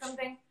fridge. May I say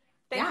something?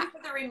 Thank you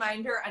for the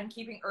reminder on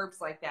keeping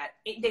herbs like that.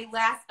 They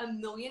last a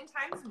million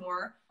times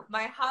more.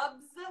 My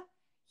hubs,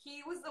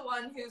 he was the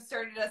one who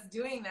started us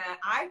doing that.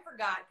 I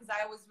forgot because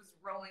I always was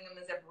rolling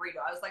them as a burrito.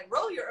 I was like,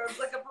 roll your herbs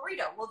like a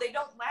burrito. Well, they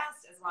don't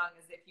last as long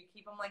as if you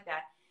keep them like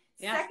that.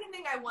 Yeah. Second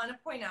thing I want to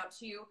point out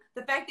to you,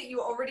 the fact that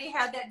you already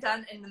had that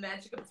done in the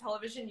magic of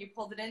television, you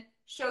pulled it in,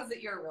 shows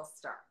that you're a real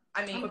star.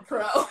 I mean, I'm a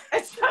pro.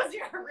 It shows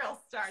you're a real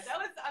star. That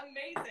was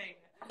amazing.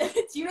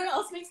 Do you know what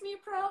else makes me a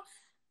pro?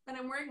 When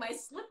I'm wearing my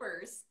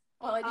slippers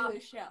while I do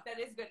this show. That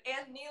is good.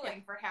 And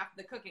kneeling for half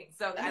the cooking.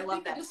 So I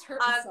love that. I just hurt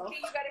myself. Okay,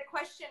 you got a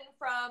question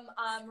from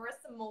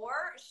Marissa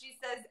Moore. She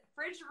says,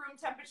 fridge room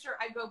temperature,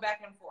 I go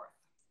back and forth.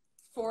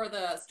 For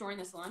the storing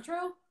the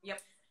cilantro? Yep.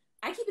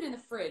 I keep it in the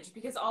fridge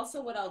because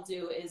also what I'll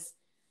do is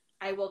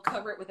I will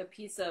cover it with a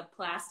piece of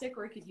plastic,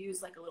 or I could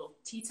use like a little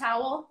tea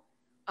towel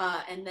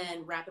and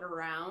then wrap it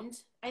around.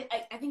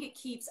 I think it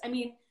keeps, I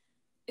mean,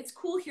 it's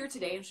cool here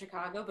today in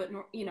Chicago, but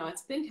you know,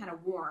 it's been kind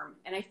of warm,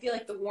 and I feel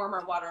like the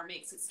warmer water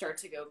makes it start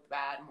to go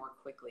bad more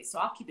quickly. So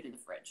I'll keep it in the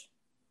fridge.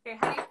 Okay,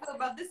 how do you feel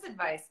about this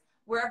advice?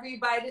 Wherever you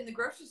buy it in the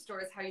grocery store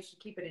is how you should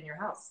keep it in your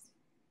house.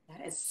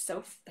 That is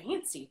so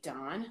fancy,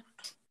 Dawn.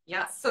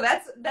 Yeah, so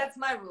that's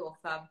my rule of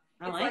thumb.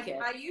 I like it.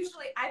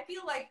 I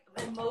feel like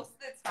most of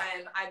the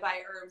time I buy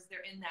herbs, they're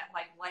in that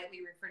like lightly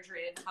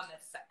refrigerated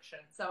hummus section.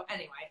 So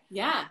anyway,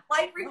 yeah,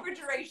 light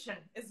refrigeration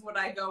is what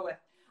I go with.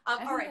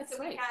 All right, so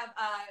we have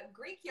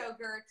Greek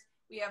yogurt.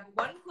 We have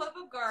 1 clove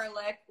of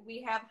garlic.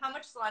 We have, how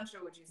much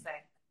cilantro would you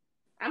say?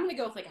 I'm going to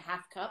go with like a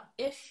half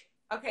cup-ish.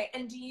 Okay,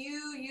 and do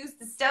you use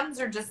the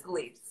stems or just the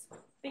leaves?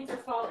 Things are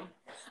falling.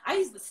 I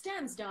use the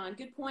stems, Dawn.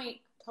 Good point.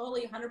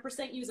 Totally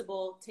 100%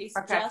 usable. Tastes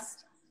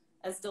just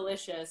as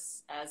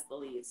delicious as the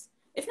leaves.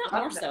 If not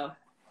more so.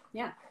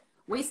 Yeah.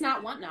 Waste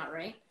not, want not,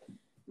 right?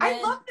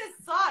 I love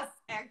this sauce,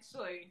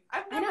 actually.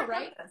 I've never done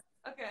right? this.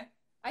 Okay.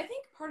 I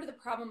think part of the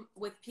problem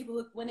with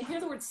people, when they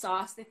hear the word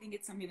sauce, they think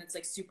it's something that's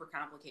like super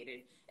complicated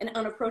and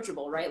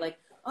unapproachable, right? Like,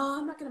 oh,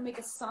 I'm not going to make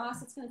a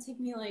sauce. It's going to take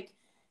me like,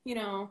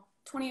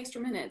 20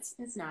 extra minutes.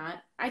 It's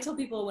not. I tell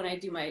people when I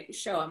do my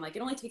show, I'm like,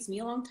 it only takes me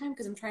a long time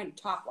because I'm trying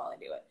to talk while I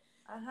do it.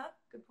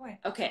 Good point.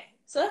 Okay.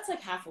 So that's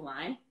like half a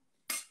line.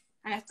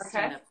 I have to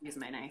stand up to use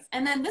my knife.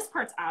 And then this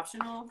part's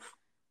optional.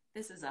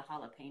 This is a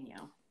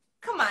jalapeno.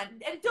 Come on,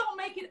 and don't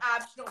make it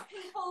optional.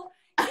 People,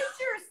 get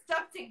your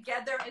stuff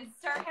together and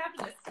start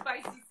having a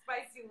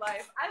spicy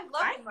life. I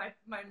love when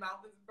my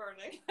mouth is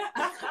burning.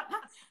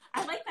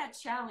 I like that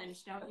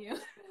challenge, don't you?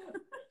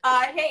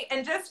 Hey,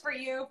 and just for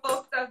you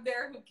folks out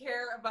there who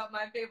care about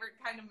my favorite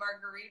kind of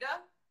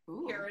margarita,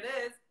 here it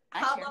is.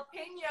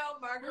 Jalapeno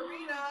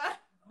margarita.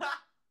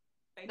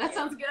 That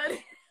sounds good.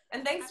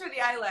 And thanks for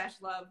the eyelash,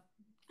 love.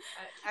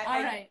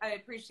 I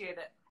appreciate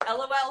it.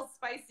 LOL,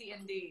 spicy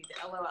indeed.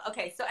 LOL.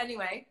 Okay, so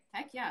anyway.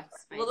 Heck yeah.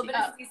 Spicy. A little bit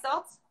of sea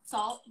salt.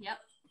 Salt, yep.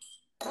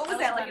 What was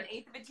that, like an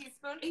eighth of a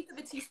teaspoon? Eighth of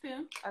a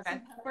teaspoon. Okay.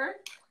 Some pepper.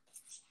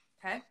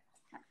 Okay.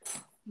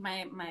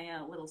 My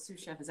little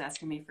sous chef is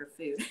asking me for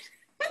food.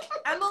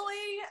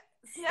 Emily,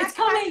 it's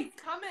coming.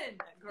 It's coming,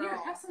 girl. Here,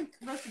 have some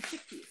roasted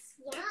chickpeas.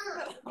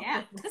 Yeah.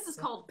 Yeah. This is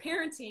called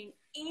parenting,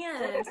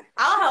 and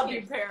I'll help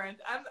you parent.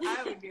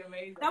 I would be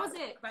amazing. That was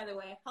it, by the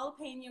way.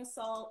 Jalapeno,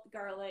 salt,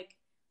 garlic,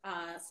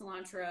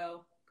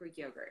 cilantro, Greek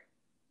yogurt.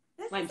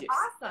 This lime is juice.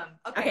 Awesome.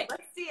 Okay,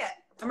 let's see it.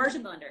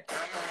 Immersion blender.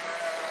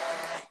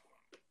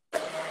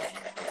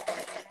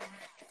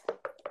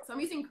 So I'm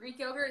using Greek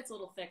yogurt. It's a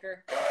little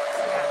thicker.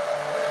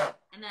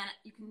 And then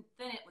you can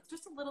thin it with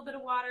just a little bit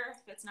of water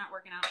if it's not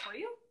working out for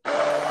you.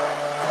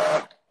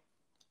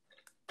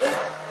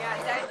 Yeah,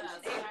 dietitian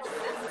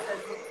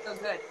looks so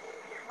good.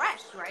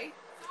 Fresh, right?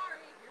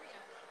 Sorry. Here we go.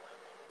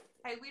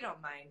 Hey, we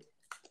don't mind.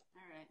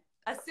 All right.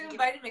 Assume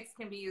Vitamix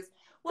can be used.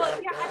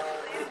 Well, yeah,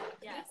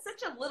 Yes. it's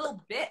such a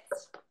little bit.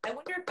 I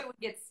wonder if it would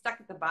get stuck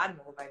at the bottom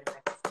of the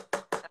Vitamix.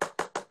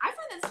 I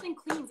find that this thing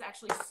cleans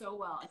actually so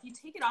well. If you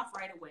take it off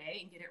right away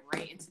and get it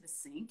right into the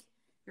sink,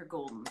 you're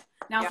golden.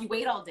 Now, if you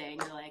wait all day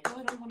and you're like, oh,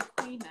 I don't want to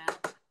clean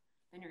that,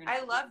 then you're going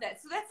to. I love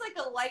that. So that's like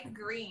a light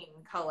green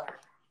color.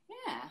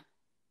 Yeah.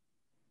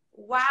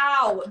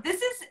 Wow.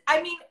 This is,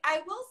 I mean,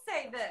 I will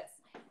say this.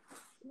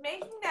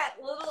 Making that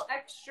little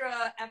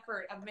extra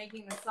effort of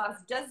making the sauce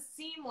does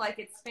seem like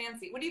it's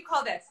fancy. What do you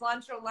call that?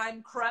 Cilantro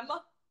lime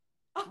crema?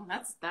 Oh,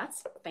 that's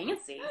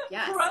fancy.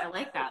 Yes, Crema. I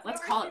like that.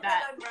 Let's call it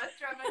that. On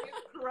restaurant menu,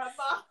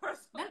 crema or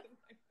something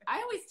like that.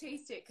 I always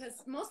taste it because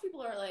most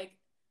people are like,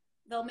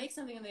 they'll make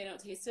something and they don't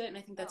taste it, and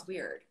I think that's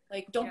weird.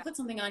 Like, don't put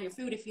something on your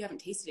food if you haven't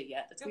tasted it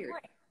yet. That's weird.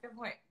 Good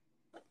point.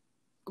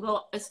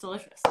 Well, it's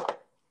delicious.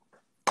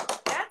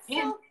 That's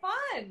so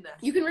fun.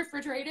 You can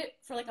refrigerate it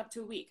for like up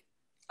to a week.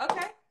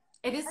 Okay.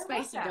 It is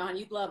spicy, Dawn.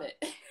 You'd love it.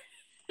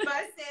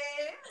 Spicy.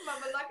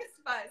 Mama like it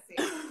spicy.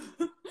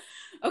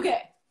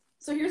 Okay.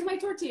 So here's my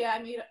tortilla. I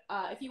made,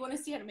 if you want to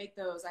see how to make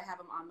those, I have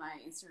them on my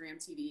Instagram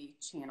TV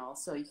channel,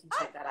 so you can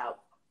check that out.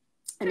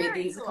 I made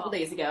these a couple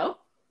days ago.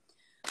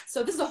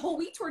 So this is a whole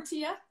wheat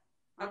tortilla.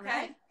 Okay.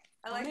 Right.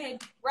 I like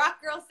it.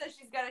 Rock Girl says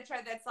she's got to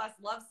try that sauce.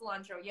 Love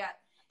cilantro. Yeah.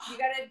 You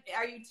got to,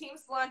 are you team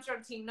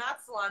cilantro, team not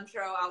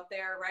cilantro out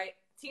there, right?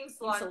 Team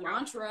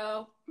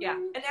cilantro. Yeah.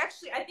 And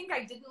actually, I think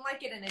I didn't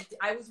like it, and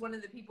I was one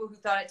of the people who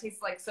thought it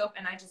tasted like soap,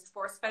 and I just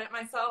force-fed it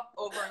myself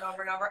over and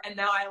over and over, and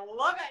now I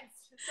love it.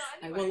 So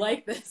anyway, I will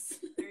like this.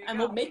 I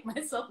will make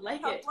myself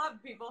like it.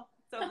 Self-love, people.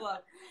 Self-love.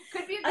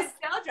 Could be a good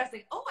salad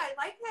dressing. Oh, I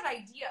like that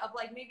idea of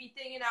like maybe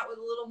thinning it out with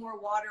a little more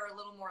water, a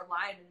little more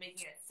lime, and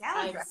making it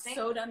salad dressing. I've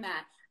so done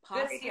that.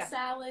 Pasta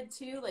salad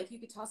too. Like you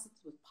could toss it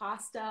with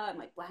pasta and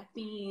like black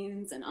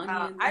beans and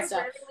onions. I and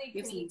stuff. rarely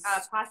can eat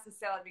pasta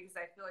salad because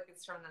I feel like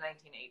it's from the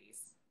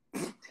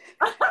 1980s.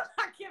 I'm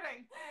not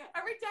kidding.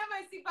 Every time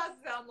I see pasta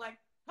salad, I'm like,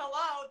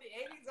 hello, the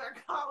 80s are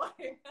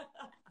calling.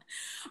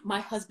 My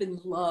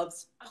husband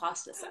loves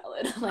pasta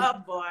salad. Like, oh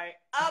boy.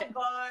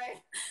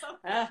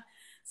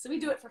 So we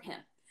do it for him.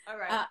 All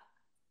right.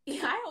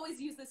 Yeah, I always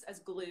use this as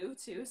glue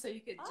too, so you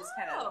could just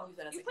kind of use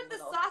it as you like put the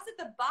little... sauce at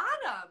the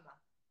bottom.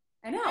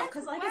 I know,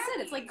 because like I said,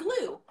 it's like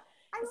glue.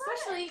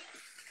 Especially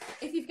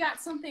if you've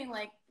got something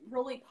like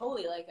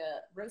roly-poly, like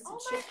a roasted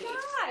chickpea.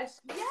 Oh my gosh,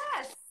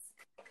 yes.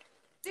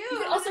 Dude. You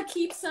can also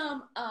keep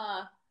some,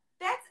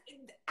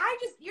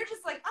 you're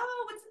just like,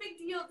 oh, what's the big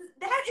deal?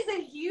 That is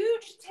a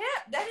huge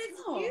tip. That is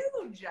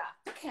huge.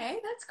 Okay,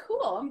 that's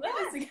cool. I'm glad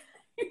it's a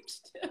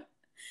huge tip.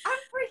 I'm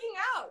freaking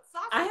out.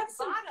 Sauce at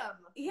the bottom.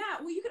 Yeah,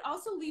 well, you could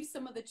also leave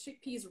some of the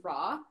chickpeas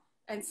raw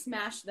and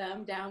smash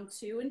them down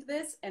too into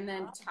this, and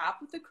then top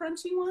with the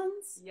crunchy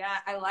ones. Yeah,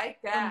 I like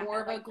that. Or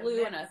more of a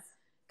glue and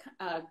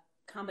a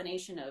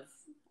combination of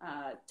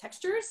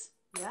textures.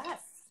 Yes.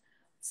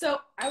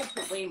 So I would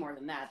put way more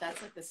than that. That's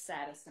like the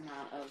saddest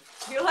amount of.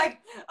 You're like,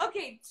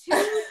 okay, 2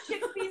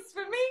 chickpeas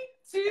for me,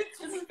 2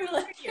 chickpeas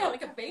for you.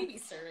 Like a baby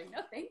serving.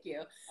 No, thank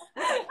you.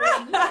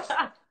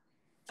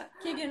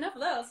 Can't get enough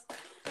of those.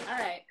 All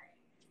right.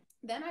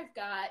 Then I've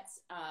got,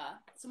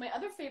 so my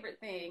other favorite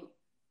thing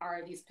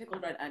are these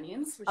pickled red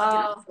onions, which you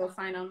can also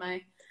find on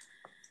my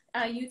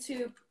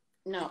Instagram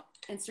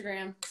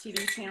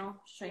TV channel.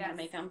 Show you how to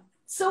make them.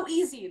 So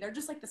easy. They're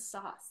just like the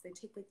sauce. They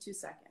take like 2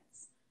 seconds.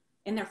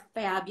 And they're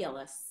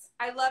fabulous.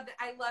 I love it.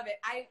 I love it.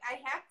 I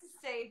have to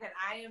say that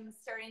I am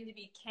starting to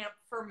be camp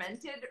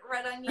fermented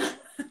red onions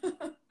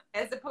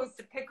as opposed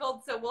to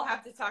pickled, so we'll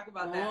have to talk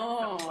about that at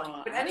some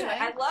point. But anyway,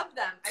 I love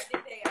them. I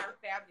think they are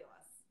fabulous.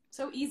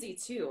 So easy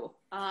too.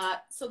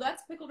 So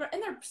that's pickled red,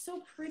 and they're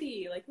so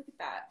pretty. Like, look at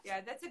that. Yeah,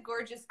 that's a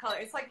gorgeous color.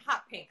 It's like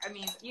hot pink. I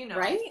mean, you know,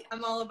 right?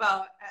 I'm all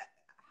about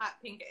hot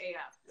pink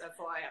AF. That's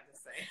all I have to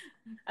say.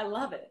 I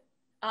love it.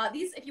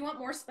 These, if you want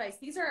more spice,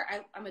 these are,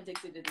 I'm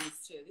addicted to these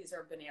too. These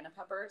are banana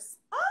peppers.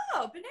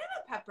 Oh, banana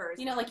peppers.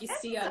 You know, like you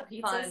see on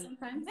pizza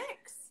sometimes.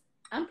 Mix.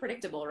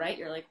 Unpredictable, right?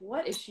 You're like,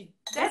 what is she?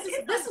 This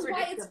is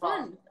why it's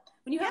fun.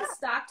 When you have a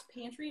stocked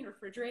pantry and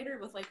refrigerator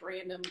with like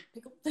random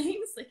pickled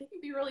things, like it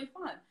can be really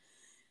fun.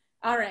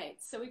 All right,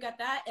 so we got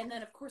that. And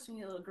then of course we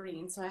need a little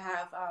green. So I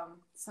have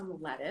some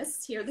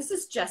lettuce here. This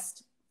is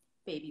just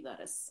baby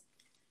lettuce.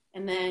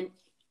 And then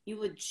you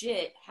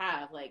legit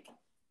have like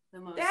the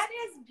most. That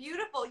is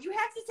beautiful. You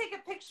have to take a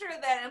picture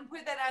of that and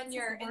put that on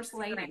your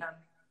Instagram.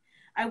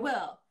 I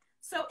will.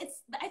 So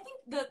I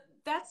think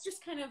that's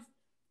just kind of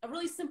a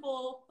really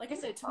simple, like I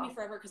said, it took me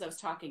forever because I was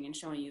talking and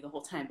showing you the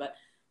whole time, but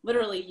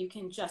literally you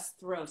can just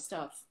throw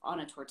stuff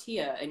on a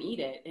tortilla and eat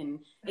it, and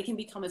it can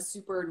become a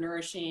super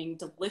nourishing,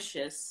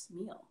 delicious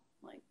meal.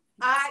 Like,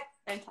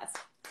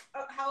 fantastic.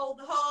 Hold,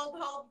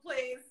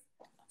 please.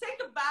 Take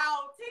a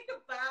bow.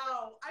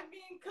 I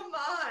mean, come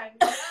on.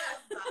 Yes.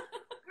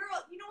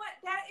 Girl, you know what?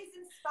 That is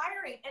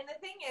inspiring. And the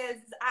thing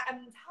is,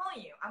 I'm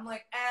telling you, I'm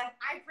like,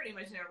 I pretty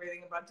much know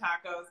everything about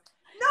tacos.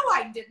 No,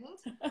 I didn't.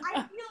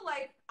 I feel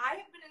like I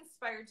have been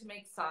inspired to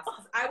make sauce.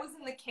 Because I was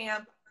in the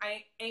camp,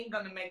 I ain't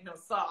going to make no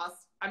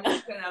sauce. I'm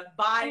just going to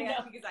buy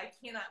it because I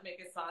cannot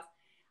make a sauce.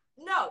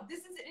 no, this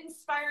is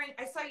inspiring.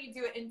 I saw you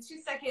do it in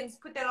 2 seconds,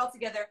 put that all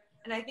together,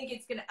 and I think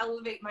it's going to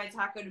elevate my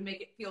taco to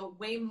make it feel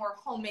way more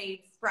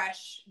homemade,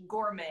 fresh,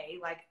 gourmet.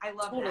 Like, I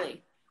love that.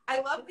 I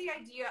love the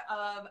idea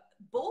of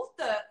both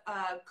the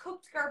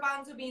cooked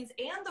garbanzo beans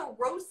and the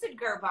roasted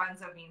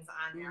garbanzo beans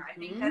on there. I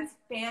think that's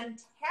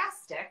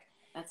fantastic.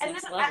 That's and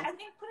next then level. I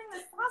think putting the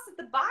sauce at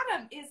the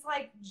bottom is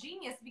like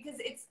genius, because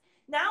it's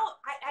now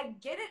I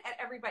get it at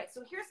every bite.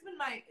 So here's been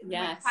my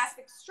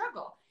classic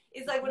struggle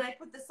is like when I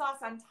put the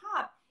sauce on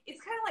top,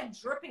 it's kind of like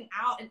dripping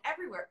out and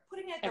everywhere.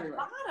 Putting it at the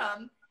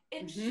bottom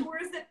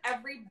ensures that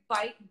every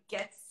bite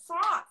gets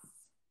sauce.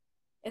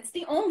 It's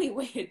the only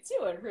way to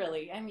do it,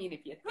 really. I mean,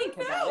 if you think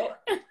about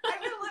it.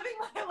 I've been living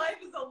my life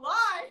as a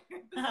lie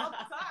this whole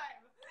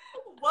time.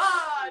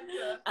 What?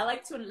 I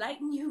like to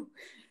enlighten you.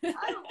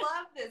 I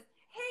love this.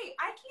 Hey,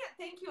 I can't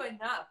thank you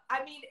enough.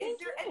 I mean, is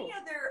there any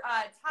other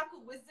taco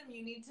wisdom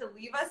you need to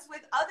leave us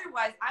with?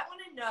 Otherwise, I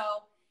want to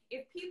know,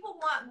 if people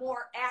want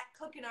more at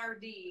Cookin'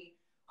 RD,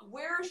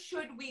 where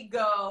should we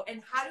go,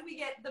 and how do we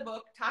get the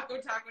book, Taco,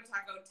 Taco,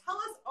 Taco? Tell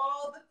us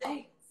all the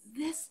things. Oh,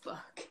 this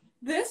book.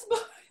 This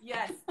book.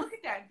 Yes, look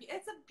at that.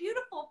 It's a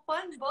beautiful,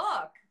 fun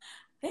book.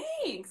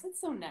 Thanks. That's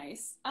so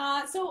nice.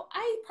 So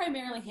I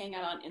primarily hang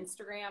out on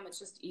Instagram. It's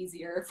just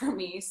easier for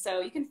me. So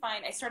you can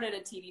find, I started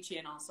a TV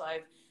channel, so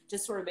I've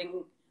just sort of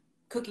been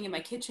cooking in my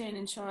kitchen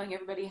and showing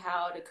everybody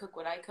how to cook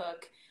what I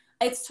cook.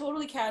 It's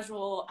totally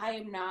casual. I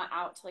am not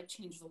out to like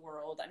change the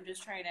world. I'm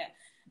just trying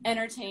to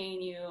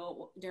entertain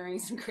you during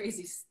some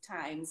crazy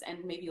times,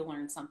 and maybe you'll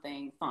learn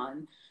something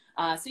fun.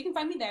 So you can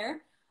find me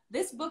there.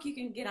 This book you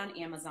can get on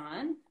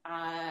Amazon.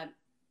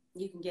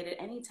 You can get it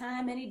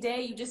anytime, any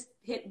day. You just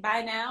hit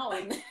buy now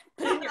and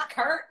put it in your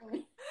cart.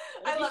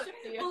 I love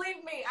it. Believe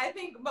me, I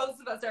think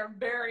most of us are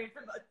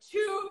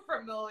too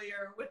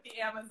familiar with the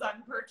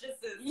Amazon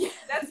purchases. Yes.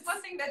 That's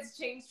one thing that's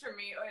changed for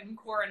me in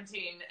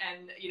quarantine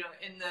and, you know,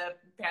 in the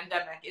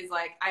pandemic is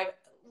like I'm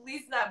at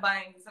least not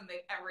buying something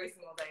every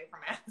single day from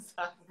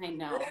Amazon. I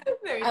know.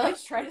 I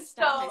like try to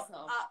stop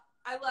myself.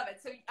 I love it.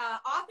 So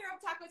author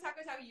of Taco,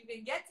 Taco, Taco, you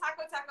can get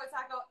Taco, Taco,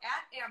 Taco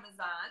at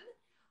Amazon.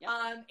 Yep.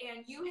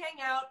 And you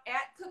hang out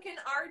at Cookin'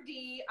 RD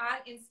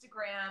on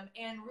Instagram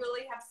and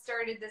really have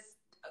started this.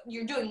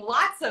 You're doing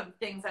lots of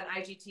things on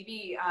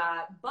IGTV,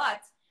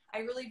 but I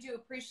really do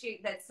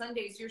appreciate that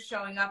Sundays you're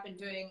showing up and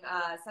doing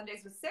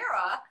Sundays with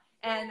Sarah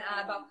and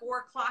about 4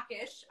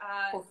 o'clock-ish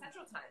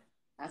Central Time.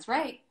 That's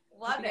right.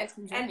 Love it. You guys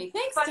can join me.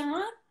 Thanks,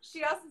 Dawn.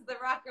 She also, the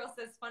rock girl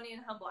says, funny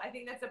and humble. I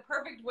think that's a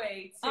perfect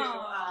way to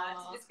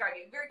describe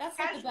you. Very that's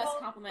casual, like the best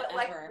compliment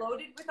but ever. like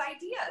loaded with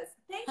ideas.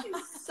 Thank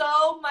you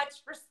so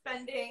much for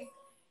spending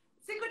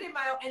Cinco de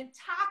Mayo and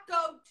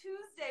Taco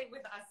Tuesday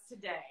with us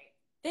today.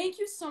 Thank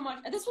you so much.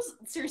 This was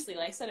seriously,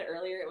 like I said it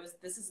earlier,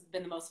 this has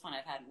been the most fun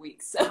I've had in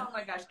weeks. So. Oh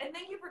my gosh. And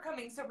thank you for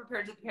coming so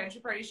prepared to the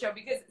Pantry Party Show,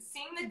 because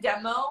seeing the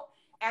demo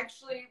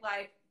actually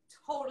like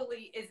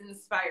totally is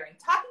inspiring.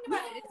 Talking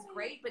about it is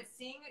great, but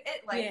seeing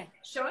it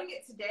showing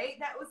it today,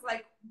 that was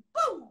like,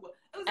 boo!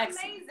 It was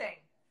amazing.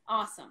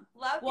 Awesome.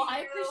 Love you. Well,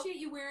 I appreciate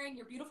you wearing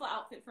your beautiful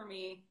outfit for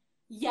me.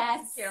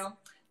 Yes. Thank you.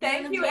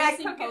 Thank you, at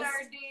Cookin'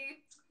 RD.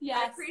 Yes.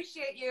 I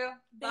appreciate you.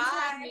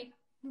 Bye.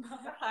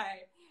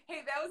 Bye.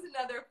 Hey, that was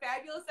another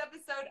fabulous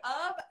episode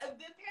of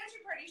the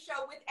Pantry Party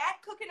Show with at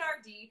Cookin'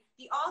 RD,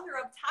 the author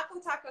of Taco,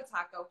 Taco,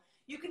 Taco.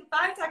 You can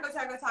find Taco,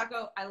 Taco,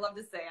 Taco. I love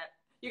to say it.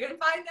 You can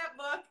find that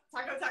book,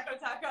 Taco, Taco,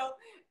 Taco,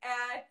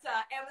 at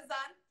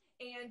Amazon.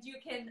 And you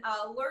can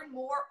learn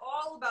more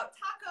all about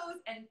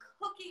tacos and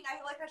cooking.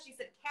 I like how she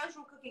said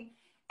casual cooking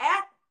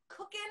at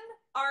Cookin'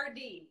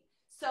 RD.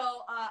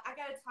 So I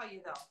got to tell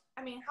you, though,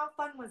 I mean, how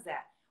fun was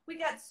that? We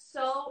got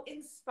so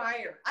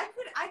inspired. I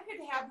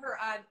could have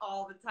her on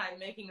all the time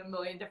making a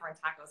million different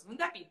tacos. Wouldn't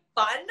that be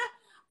fun?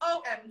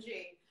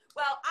 OMG.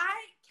 Well,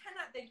 I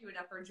cannot thank you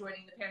enough for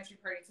joining the Pantry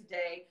Party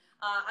today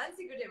on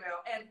Cinco de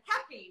Mayo, and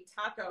happy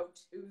Taco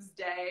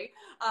Tuesday.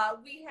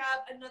 We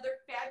have another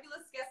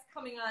fabulous guest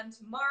coming on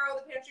tomorrow,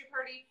 the Pantry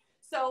Party.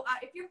 So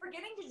if you're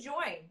forgetting to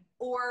join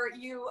or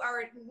you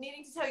are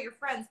needing to tell your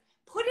friends,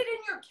 put it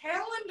in your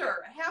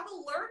calendar. Have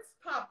alerts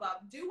pop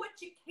up. Do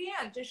what you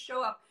can to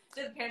show up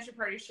to the Pantry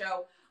Party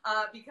Show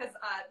because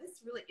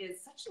this really is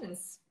such an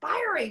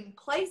inspiring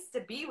place to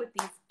be with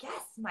these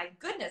guests. My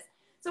goodness.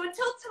 So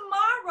until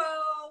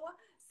tomorrow,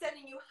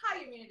 sending you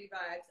high immunity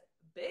vibes,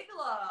 big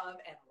love,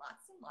 and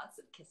lots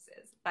of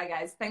kisses. Bye,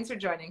 guys. Thanks for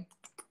joining.